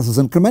called the analysis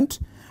increment.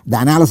 The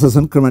analysis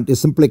increment is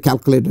simply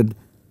calculated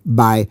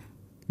by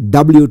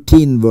WT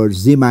inverse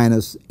Z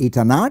minus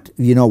eta naught.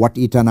 You know what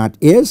eta naught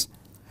is.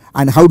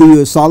 And how do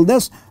you solve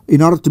this?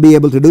 In order to be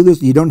able to do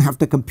this, you do not have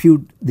to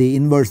compute the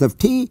inverse of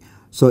T.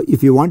 So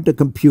if you want to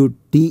compute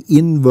T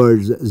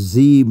inverse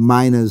Z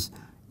minus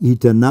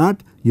eta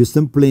naught, you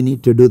simply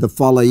need to do the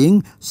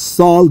following: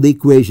 solve the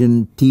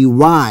equation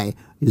Ty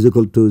is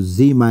equal to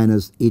Z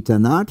minus eta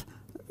naught,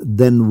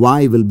 then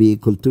Y will be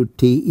equal to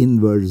T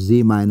inverse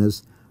Z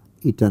minus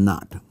eta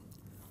naught.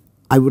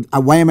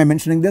 Why am I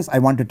mentioning this? I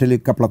want to tell you a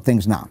couple of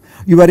things now.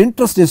 Your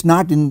interest is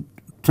not in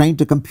trying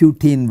to compute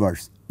T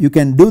inverse. You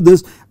can do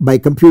this by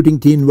computing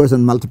T inverse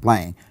and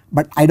multiplying,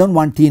 but I do not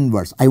want T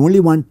inverse. I only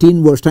want T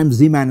inverse times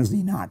Z minus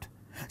Z naught.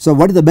 So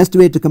what is the best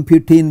way to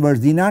compute T inverse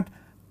Z naught?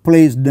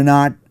 Please do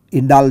not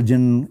indulge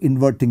in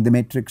inverting the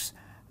matrix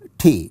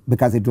T,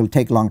 because it will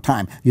take a long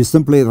time. You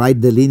simply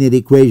write the linear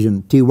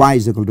equation Ty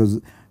is equal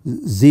to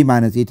Z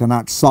minus eta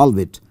naught, solve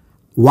it.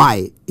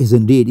 Y is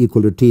indeed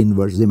equal to T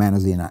inverse Z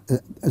minus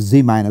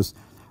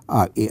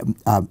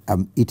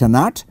eta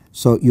naught.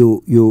 So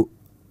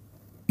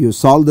you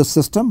solve the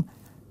system,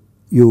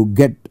 you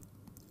get,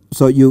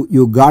 so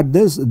you got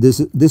this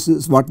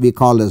is what we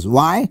call as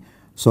Y.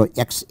 So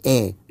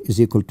XA is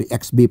equal to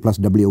XB plus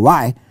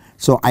WY.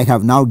 So I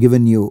have now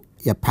given you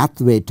a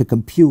pathway to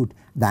compute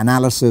the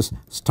analysis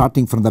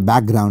starting from the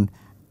background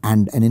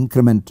and an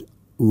increment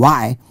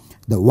Y.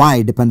 The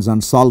Y depends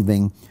on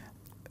solving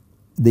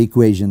the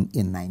equation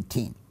in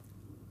 19.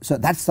 So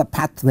that is the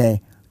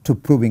pathway to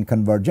proving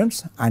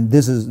convergence, and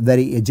this is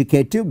very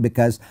educative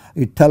because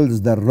it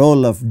tells the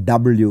role of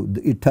W,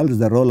 it tells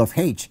the role of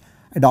H.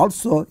 It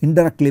also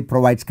indirectly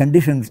provides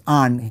conditions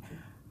on,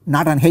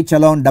 not on H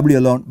alone, W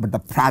alone, but the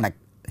product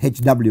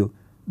HW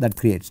that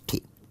creates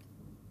T.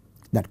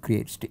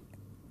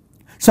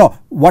 So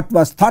what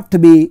was thought to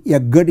be a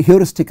good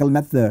heuristical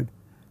method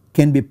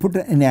can be put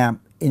in a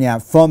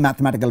firm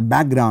mathematical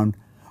background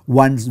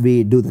once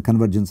we do the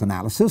convergence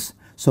analysis.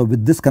 So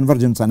with this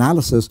convergence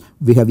analysis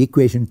we have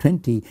equation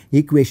 20.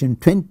 Equation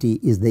 20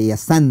 is the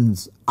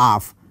essence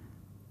of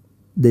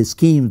the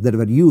schemes that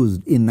were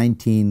used in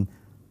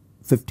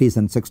 1950s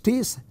and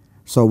 60s.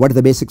 So what is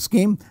the basic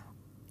scheme?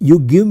 You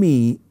give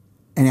me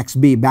an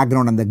XB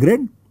background on the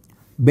grid,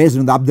 based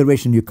on the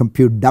observation you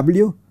compute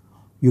W,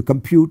 you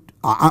compute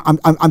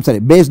I'm sorry,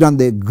 based on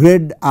the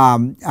grid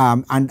and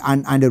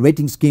a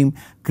weighting scheme,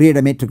 create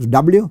a matrix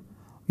W,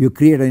 you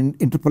create an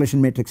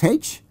interpolation matrix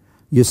H,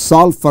 you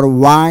solve for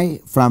Y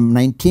from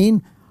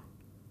 19,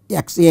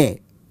 XA,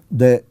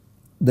 the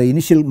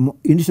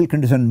initial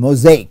condition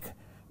mosaic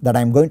that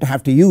I am going to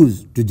have to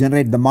use to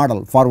generate the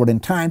model forward in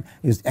time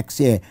is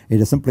XA. It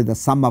is simply the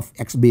sum of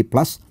XB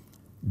plus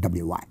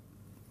WY,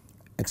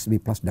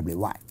 XB plus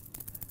WY.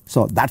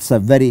 So that is a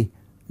very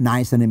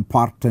nice and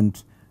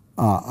important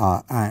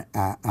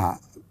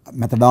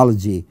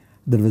methodology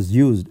that was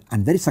used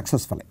and very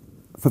successfully.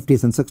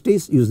 50s and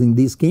 60s using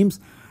these schemes,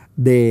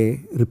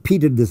 they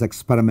repeated this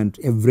experiment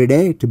every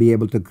day to be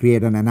able to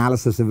create an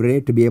analysis every day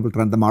to be able to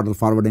run the model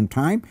forward in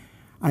time,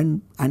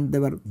 and they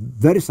were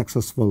very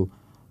successful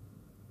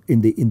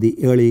in the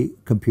early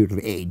computer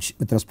age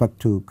with respect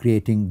to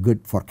creating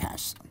good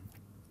forecasts.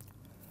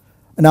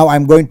 Now I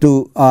am going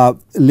to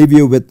leave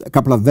you with a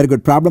couple of very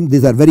good problems.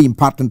 These are very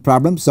important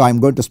problems, so I am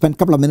going to spend a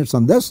couple of minutes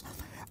on this.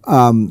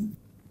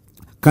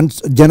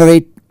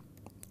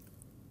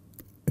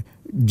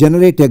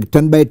 Generate a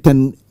 10 by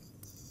 10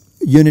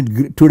 unit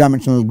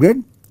 2-dimensional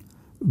grid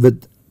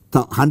with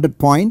 100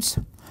 points,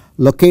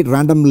 locate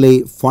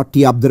randomly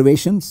 40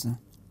 observations,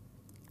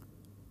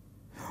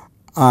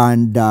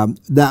 and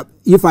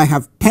if I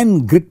have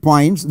 10 grid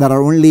points, there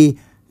are only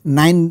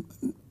 9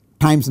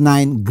 times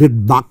 9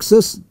 grid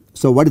boxes.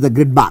 So what is the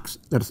grid box?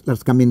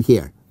 Let's come in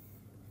here.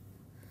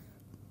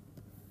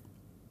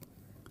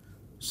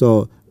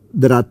 So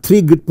there are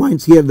 3 grid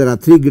points here, there are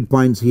 3 grid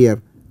points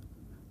here,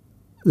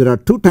 there are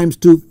 2 times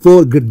 2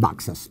 4 grid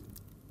boxes.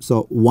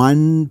 So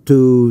 1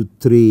 2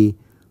 3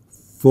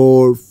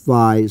 4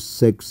 5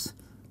 6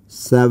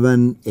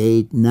 7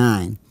 8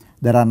 9,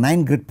 There are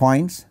 9 grid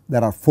points,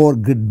 there are 4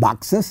 grid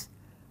boxes.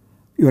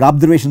 Your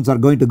observations are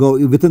going to go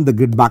within the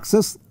grid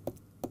boxes.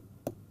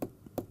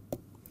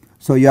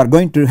 So you are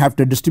going to have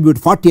to distribute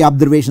 40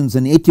 observations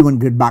in 81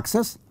 grid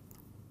boxes.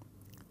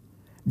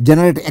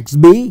 Generate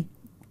XB,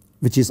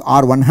 which is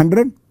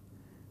R100.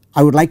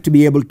 I would like to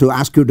be able to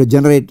ask you to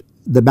generate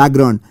the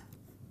background.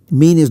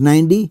 Mean is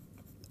 90,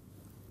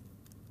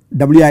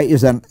 Wi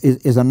is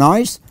a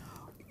noise.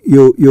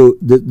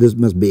 This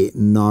must be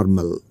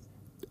normal.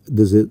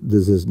 This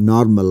is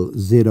normal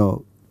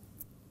 0.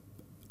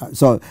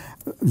 So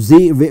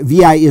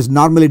Vi is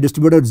normally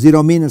distributed,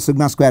 0 mean and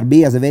sigma square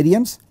B as a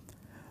variance.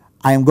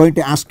 I am going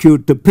to ask you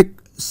to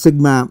pick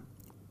sigma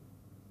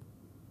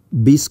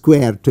B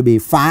square to be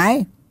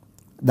phi,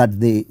 that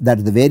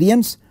is the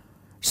variance.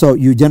 So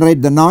you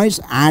generate the noise,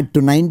 add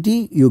to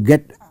 90, you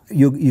get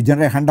you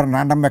generate 100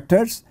 random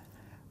vectors,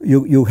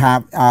 you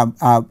have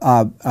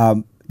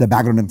the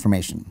background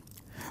information.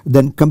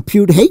 Then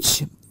compute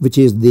H, which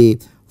is the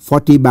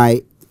 40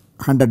 by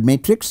 100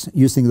 matrix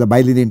using the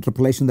bilinear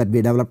interpolation that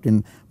we developed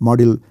in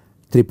module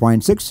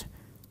 3.6.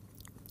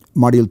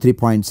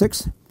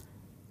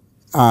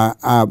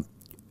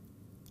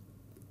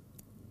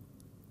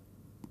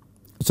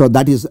 So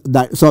that is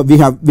that. So we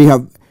have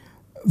the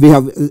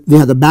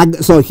back.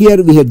 So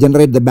here we have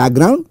generate the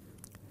background.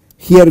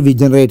 Here we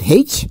generate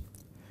H.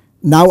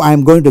 Now I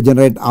am going to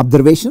generate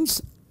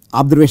observations.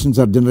 Observations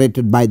are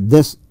generated by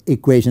this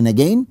equation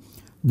again.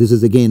 This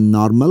is again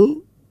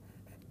normal.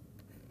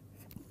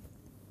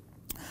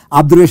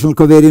 Observational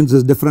covariance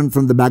is different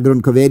from the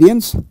background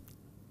covariance.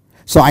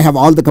 So I have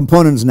all the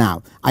components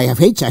now. I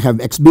have H, I have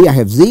XB, I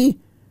have Z.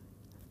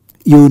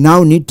 You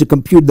now need to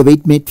compute the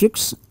weight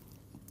matrix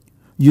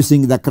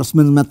using the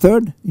Kressman's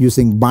method,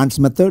 using Bond's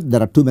method.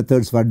 There are 2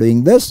 methods for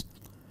doing this.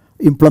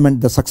 Implement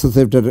the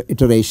successive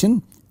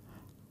iteration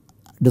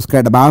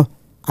described above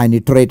and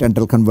iterate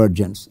until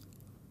convergence.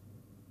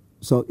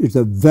 So it is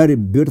a very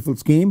beautiful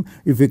scheme.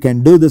 If you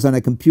can do this on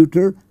a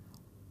computer,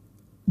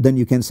 then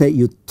you can say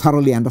you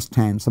thoroughly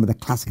understand some of the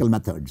classical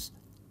methods.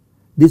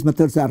 These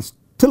methods are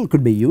still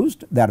could be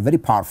used. They are very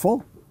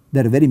powerful,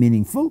 they are very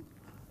meaningful,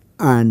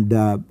 and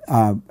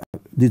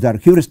these are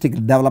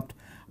heuristically developed,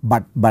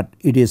 but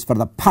it is for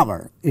the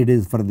power, it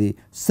is for the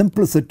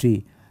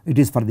simplicity, it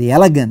is for the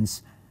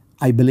elegance.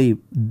 I believe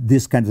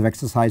these kinds of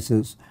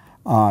exercises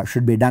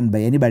should be done by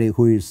anybody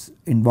who is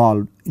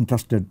involved,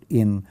 interested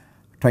in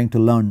trying to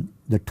learn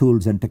the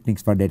tools and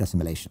techniques for data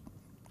assimilation.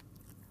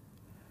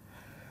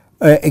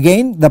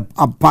 Again, the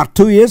part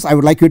 2 is I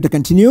would like you to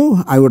continue.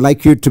 I would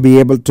like you to be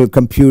able to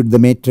compute the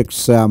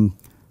matrix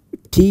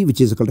T, which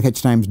is equal to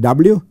H times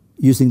W,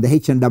 using the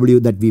H and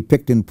W that we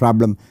picked in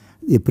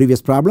the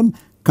previous problem.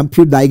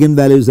 Compute the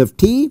eigenvalues of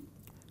T,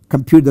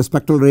 compute the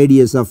spectral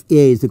radius of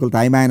A is equal to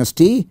I minus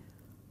T,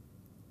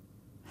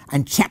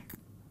 and check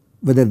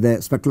whether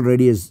the spectral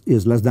radius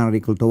is less than or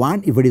equal to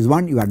 1. If it is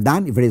 1, you are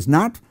done. If it is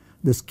not,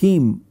 the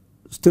scheme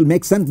still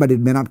makes sense, but it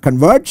may not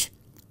converge.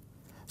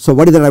 So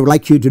what is that I would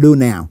like you to do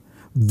now?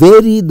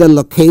 Vary the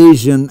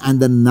location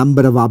and the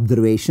number of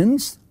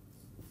observations.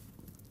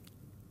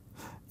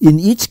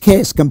 In each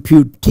case,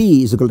 compute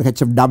T is equal to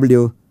H of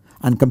W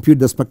and compute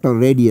the spectral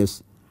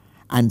radius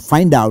and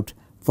find out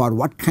for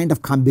what kind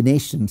of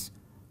combinations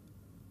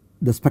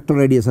the spectral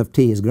radius of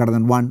T is greater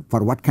than 1,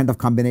 for what kind of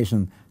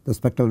combination the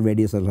spectral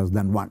radius is less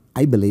than 1.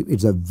 I believe it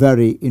is a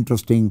very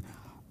interesting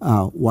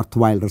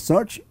worthwhile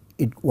research.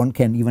 One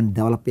can even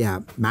develop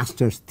a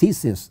master's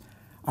thesis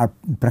or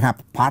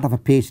perhaps part of a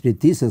PhD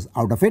thesis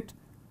out of it.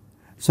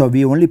 So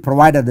we only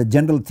provided the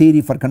general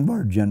theory for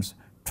convergence,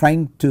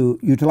 trying to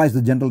utilize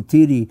the general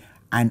theory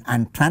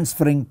and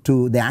transferring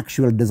to the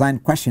actual design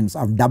questions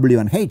of W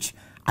and H,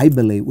 I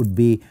believe would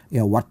be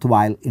a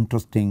worthwhile,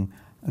 interesting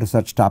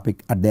research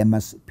topic at the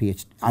MS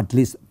PhD, at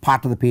least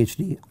part of the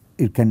PhD.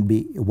 It can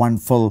be one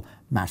full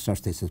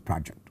master's thesis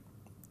project.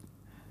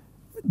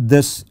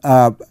 This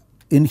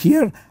in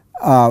here,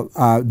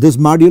 this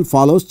module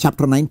follows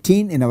chapter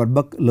 19 in our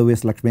book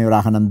Lewis Lakshmi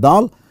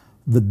Rahanandal.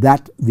 With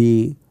that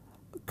we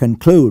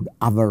conclude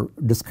our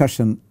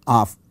discussion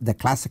of the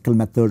classical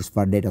methods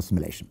for data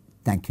assimilation.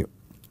 Thank you.